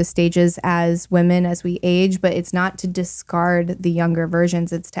go through the stages as women as we age, but it's not to discard the younger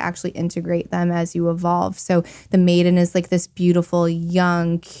versions. It's to actually integrate them as you evolve. So the maiden is like this beautiful,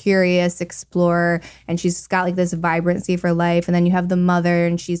 young, curious explorer, and she's got like this vibrancy for life. And then you have the mother,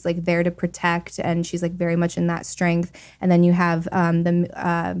 and she's like there to protect, and she's like very much in that strength. And then you have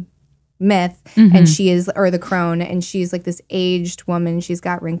the myth, and she is, or the crone, and she's like this aged woman. She's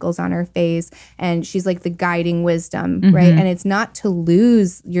got wrinkles on her face, and she's like the guiding wisdom, right? And it's not to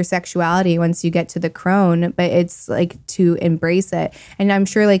lose your sexuality once you get to the crone, but it's like to embrace it. And I'm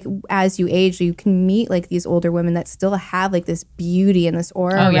sure like as you age, you can meet like these older women that still have like this beauty and this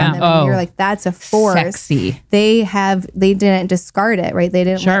aura around them, and you're like, that's a force. Sexy. They didn't discard it, right? They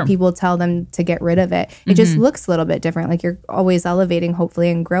didn't let people tell them to get rid of it. It just looks a little bit different. Like you're always elevating,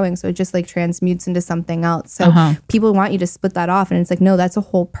 hopefully, and growing. So it just trans like transmutes into something else. So people want you to split that off, and it's like, no, that's a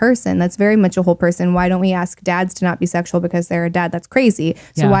whole person. That's very much a whole person. Why don't we ask dads to not be sexual because they're a dad? That's crazy.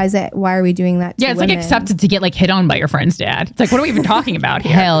 So why are we doing that to it's women? like accepted to get like hit on by your friend's dad. It's like, what are we even talking about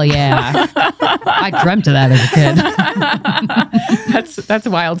here? Hell yeah. I dreamt of that as a kid. That's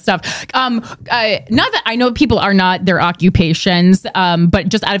wild stuff. Not that I know people are not their occupations, but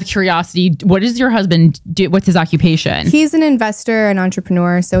just out of curiosity, what does your husband do? What's his occupation? He's an investor, an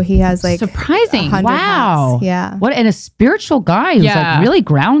entrepreneur. So he has like surprising. 100 Wow. hats. Yeah. What, and a spiritual guy who's like really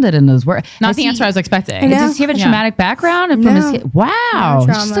grounded in those words. Not the answer I was expecting. I know. Does he have a traumatic background? From his, wow.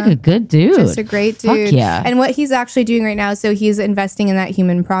 No He's just like a good dude. Just a great dude. Fuck yeah. And what he's actually doing right now, so he's investing in that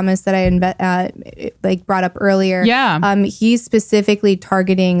human promise that I like brought up earlier. Yeah. He's specifically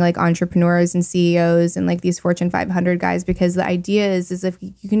targeting like entrepreneurs and CEOs and like these Fortune 500 guys, because the idea is if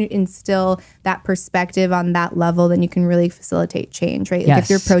you can instill that perspective on that level, then you can really facilitate change, right? Like if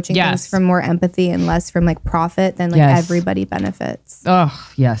you're approaching things from more empathy and less from like profit, then like everybody benefits.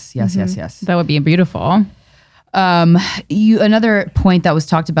 Oh, yes. That would be beautiful. Another point that was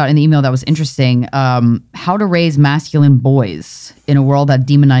talked about in the email that was interesting, how to raise masculine boys in a world that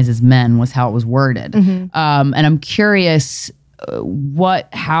demonizes men was how it was worded. And I'm curious,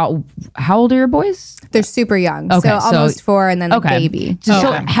 how old are your boys? They're super young. Okay, so almost 4 and then a baby.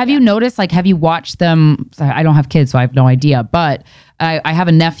 So have you noticed, like, have you watched them? I don't have kids, so I have no idea, but I have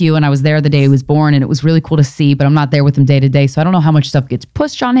a nephew and I was there the day he was born and it was really cool to see, but I'm not there with him day to day. So I don't know how much stuff gets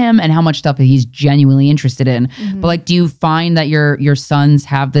pushed on him and how much stuff he's genuinely interested in. But like, do you find that your sons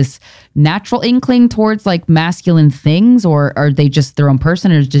have this natural inkling towards like masculine things, or are they just their own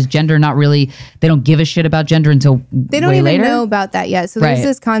person, or is just gender not really, they don't give a shit about gender until they don't way even later? know about that yet. So there's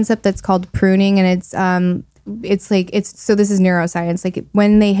this concept that's called pruning, and so this is neuroscience. Like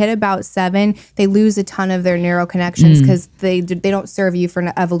when they hit about 7, they lose a ton of their neural connections because they don't serve you for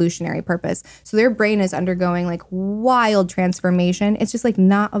an evolutionary purpose. So their brain is undergoing like wild transformation. It's just like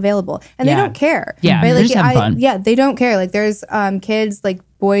not available, and they don't care. Yeah, right? they're Like just having fun. yeah, they don't care. Like there's kids like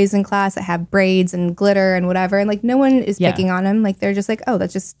boys in class that have braids and glitter and whatever, and like no one is picking on them. Like they're just like, oh,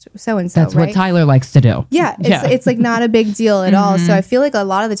 that's just so and so. That's what Tyler likes to do. Yeah, it's like not a big deal at all. So I feel like a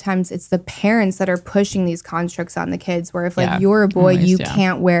lot of the times it's the parents that are pushing these constructs on the kids, where if like you're a boy, you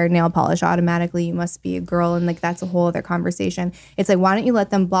can't wear nail polish automatically, you must be a girl, and like that's a whole other conversation. It's like, why don't you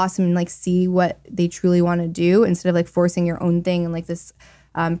let them blossom and like see what they truly want to do, instead of like forcing your own thing and like this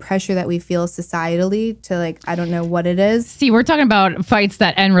pressure that we feel societally to like, I don't know what it is. See, we're talking about fights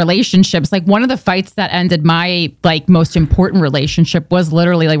that end relationships. Like one of the fights that ended my like most important relationship was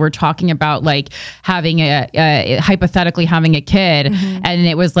literally like, we're talking about like having hypothetically having a kid. And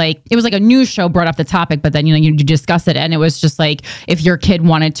it was like a news show brought up the topic, but then, you discuss it. And it was just like, if your kid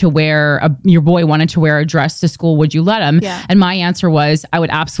wanted to your boy wanted to wear a dress to school, would you let him? Yeah. And my answer was, I would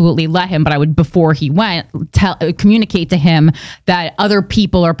absolutely let him, but I would, before he went, communicate to him that other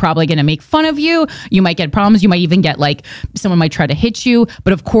people are probably going to make fun of you. You might get problems. You might even get like, someone might try to hit you,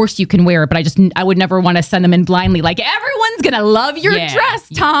 but of course you can wear it. But I would never want to send them in blindly. Like, everyone's going to love your dress,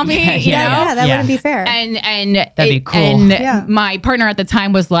 Tommy. Yeah, that wouldn't be fair. And that'd be cool. And my partner at the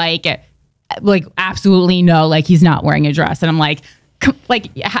time was like absolutely no, like he's not wearing a dress. And I'm like,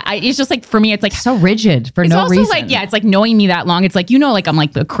 it's just like, for me, it's like so rigid for no reason. It's also like, it's like knowing me that long. It's like, like I'm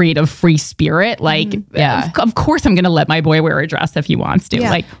like a creative free spirit. Like, of course I'm going to let my boy wear a dress if he wants to.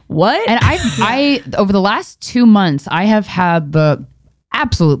 Like, what? And I over the last 2 months, I have had the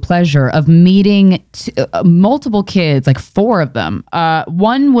absolute pleasure of meeting multiple kids, like 4 of them.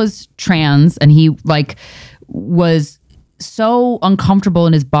 One was trans, and he like was so uncomfortable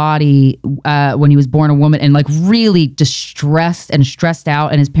in his body when he was born a woman, and like really distressed and stressed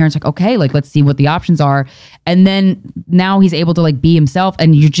out, and his parents like, okay, like let's see what the options are. And then now he's able to like be himself,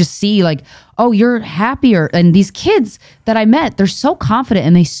 and you just see like, oh, you're happier. And these kids that I met, they're so confident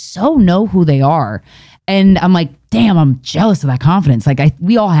and they so know who they are. And I'm like, damn, I'm jealous of that confidence. Like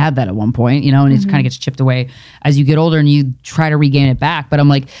we all had that at one point, and it kind of gets chipped away as you get older and you try to regain it back. But I'm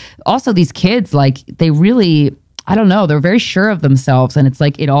like, also these kids, like they really, I don't know, they're very sure of themselves, and it's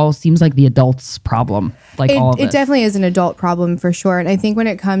like it all seems like the adult's problem. Like it definitely is an adult problem for sure. And I think when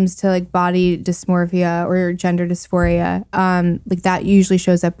it comes to like body dysmorphia or gender dysphoria, like that usually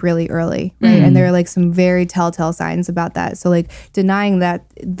shows up really early, right? And there are like some very telltale signs about that. So like denying that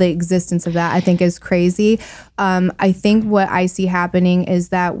the existence of that, I think, is crazy. I think what I see happening is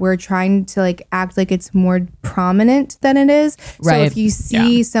that we're trying to like act like it's more prominent than it is. So if you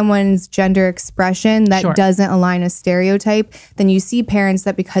see someone's gender expression that doesn't align align a stereotype, then you see parents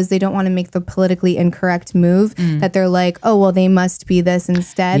that because they don't want to make the politically incorrect move, that they're like, oh, well, they must be this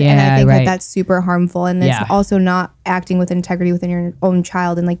instead. And I think that that's super harmful. And it's also not acting with integrity within your own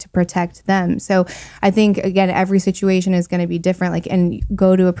child and like to protect them. So I think, again, every situation is going to be different, like, and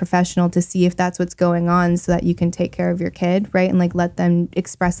go to a professional to see if that's what's going on so that you can take care of your kid, right? And like let them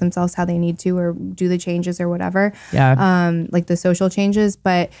express themselves how they need to, or do the changes or whatever. Like the social changes.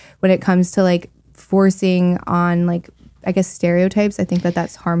 But when it comes to like forcing on like, I guess, stereotypes, I think that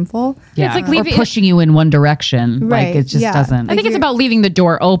that's harmful. Yeah, it's like or pushing you in one direction. Right. Like it just doesn't. I think it's about leaving the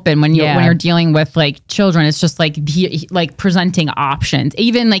door open when you're dealing with like children. It's just like like presenting options,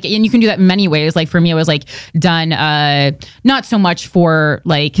 even like, and you can do that in many ways. Like for me, it was like done not so much for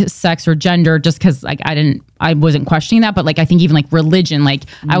like sex or gender, just because like I wasn't questioning that, but like I think even like religion, like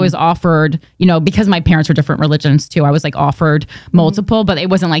I was offered, you know, because my parents were different religions too, I was like offered multiple, but it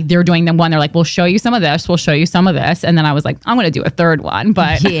wasn't like they're doing them one. They're like, we'll show you some of this, we'll show you some of this, and then I was like, I'm gonna do a third one,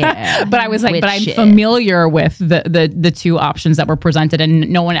 but but I was like, but I'm familiar with the two options that were presented, and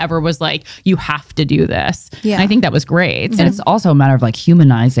no one ever was like, you have to do this. And I think that was great. And it's also a matter of like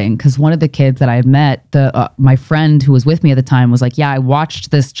humanizing, because one of the kids that I met, my friend who was with me at the time was like, yeah, I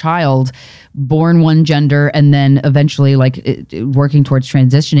watched this child born one gender and then eventually like working towards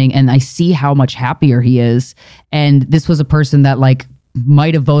transitioning, and I see how much happier he is. And this was a person that like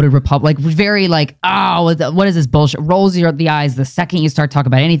might have voted Republican, like very like, oh, what is this bullshit? Rolls the eyes the second you start talking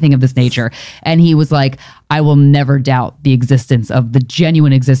about anything of this nature. And he was like, I will never doubt the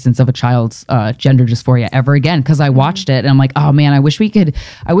genuine existence of a child's gender dysphoria ever again, because I watched it and I'm like, oh man, I wish we could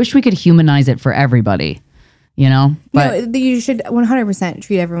humanize it for everybody. You know, but no, you should 100%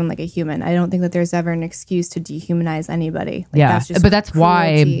 treat everyone like a human. I don't think that there's ever an excuse to dehumanize anybody. Like, that's just but that's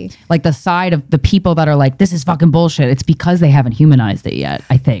cruelty. why, like, the side of the people that are like, this is fucking bullshit, it's because they haven't humanized it yet,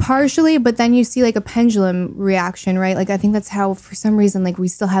 I think. Partially, but then you see like a pendulum reaction, right? Like I think that's how, for some reason, like we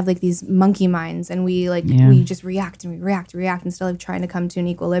still have like these monkey minds, and we like we just react and we react instead of trying to come to an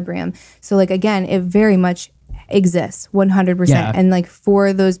equilibrium. So like again, it very much exists 100%, and like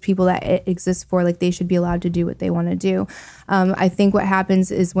for those people that it exists for, like they should be allowed to do what they want to do. I think what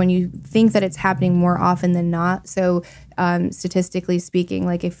happens is when you think that it's happening more often than not, so statistically speaking,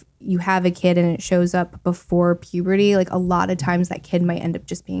 like if you have a kid and it shows up before puberty, like a lot of times that kid might end up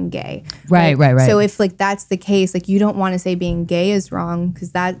just being gay. Right. So if like that's the case, like you don't want to say being gay is wrong,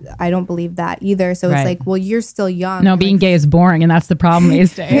 because that, I don't believe that either. So it's like, well, you're still young. No, being gay is boring, and that's the problem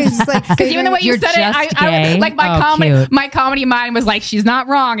these days. Because even the way you said it, I like my comedy mind was like, she's not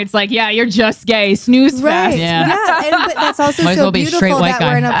wrong. It's like, yeah, you're just gay. Snooze fest. But that's also Might as so well be beautiful straight that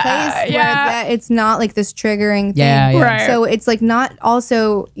we're in a place where that it's not like this triggering thing. Right. So it's like not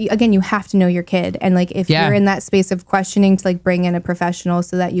also, again, you have to know your kid, and like if you're in that space of questioning, to like bring in a professional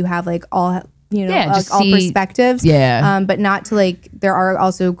so that you have like all, you know, like all perspectives. But not to like, there are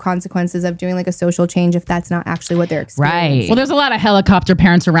also consequences of doing like a social change if that's not actually what they're experiencing. Right. Well, there's a lot of helicopter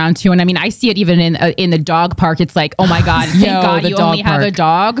parents around too, and I mean, I see it even in the dog park. It's like, oh my god, thank God you only have a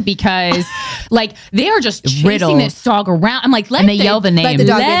dog, because like they are just chasing this dog around. I'm like, they yell the name.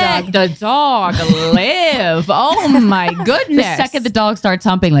 Let the dog live. Oh my goodness. The second the dog starts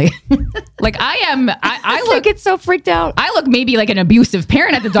humping, like I look, it's so freaked out. I look maybe like an abusive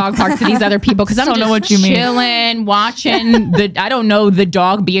parent at the dog park to these other people, because I'm don't just know what you mean. chilling, watching I don't know, the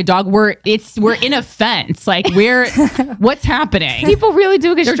dog be a dog. We're in a fence. Like what's happening? People really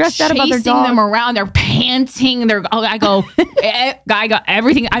do get stressed out about their dog. Chasing them around. They're panting. I go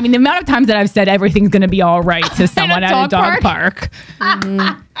everything. I mean, the amount of times that I've said everything's going to be all right to someone at a dog park.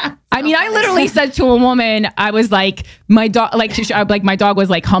 I mean, I literally said to a woman, I was like, my dog, my dog was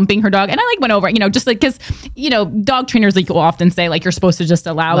like humping her dog, and I like went over, you know, just like, because, you know, dog trainers like will often say like you're supposed to just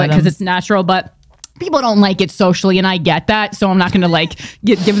allow it because it's natural, but people don't like it socially, and I get that, so I'm not going to like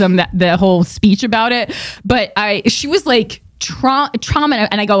give them the whole speech about it. But she was like trauma,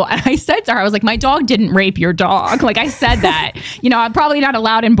 and I said to her, I was like, my dog didn't rape your dog. Like I said that, you know, I'm probably not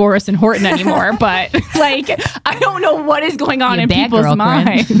allowed in Boris and Horton anymore, but like I don't know what is going on in people's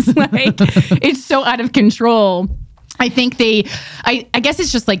minds. Like it's so out of control. I think I guess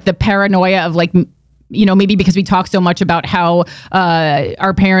it's just like the paranoia of like, you know, maybe because we talk so much about how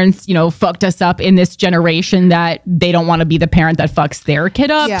our parents, you know, fucked us up in this generation, that they don't want to be the parent that fucks their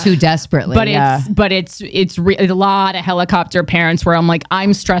kid up too desperately. But it's a lot of helicopter parents where I'm like,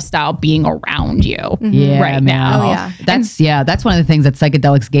 I'm stressed out being around you right now. Oh, yeah. That's one of the things that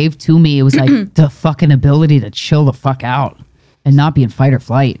psychedelics gave to me. It was like the fucking ability to chill the fuck out and not be in fight or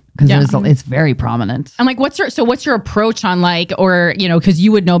flight, because it's very prominent. I'm like, what's your approach on like, or, you know, because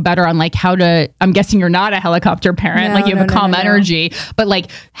you would know better on like how to, I'm guessing you're not a helicopter parent, like you have a calm energy, but like,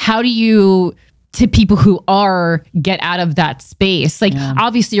 how do you to people who are get out of that space. Like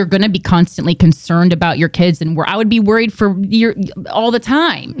obviously you're going to be constantly concerned about your kids, and where I would be worried for all the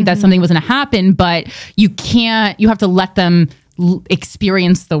time that something was going to happen, but you have to let them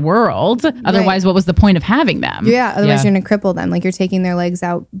experience the world. Otherwise, what was the point of having them? Yeah. Otherwise, you're going to cripple them. Like you're taking their legs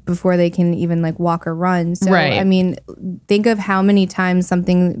out before they can even like walk or run. So, I mean, think of how many times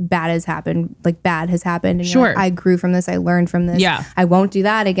something bad has happened. And you're like, I grew from this. I learned from this. Yeah. I won't do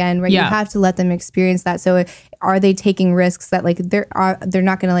that again. Right. You have to let them experience that. So are they taking risks that like they're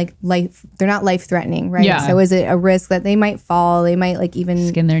not going to they're not life threatening. Right. Yeah. So is it a risk that they might fall? They might like even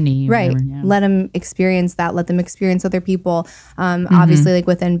skin their knee. Right. Let them experience that. Let them experience other people. Obviously, like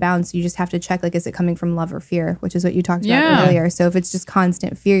within bounds, you just have to check, like, is it coming from love or fear, which is what you talked about earlier. So if it's just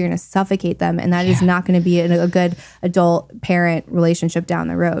constant fear, you're going to suffocate them, and that is not going to be a good adult parent relationship down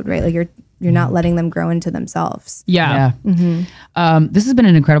the road, right? Like you're not letting them grow into themselves. This has been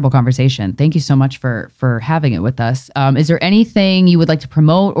an incredible conversation. Thank you so much for having it with us. Is there anything you would like to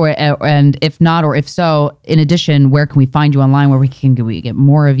promote, and if not, or if so, in addition, where can we find you online, where we get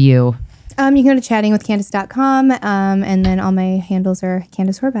more of you? You can go to chattingwithcandice.com, and then all my handles are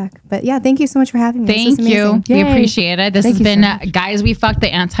Candice Horbacz. But yeah, thank you so much for having me. Thank you. We appreciate it. This has been Guys We Fcked,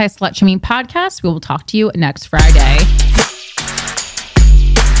 the anti-slut shaming podcast. We will talk to you next Friday.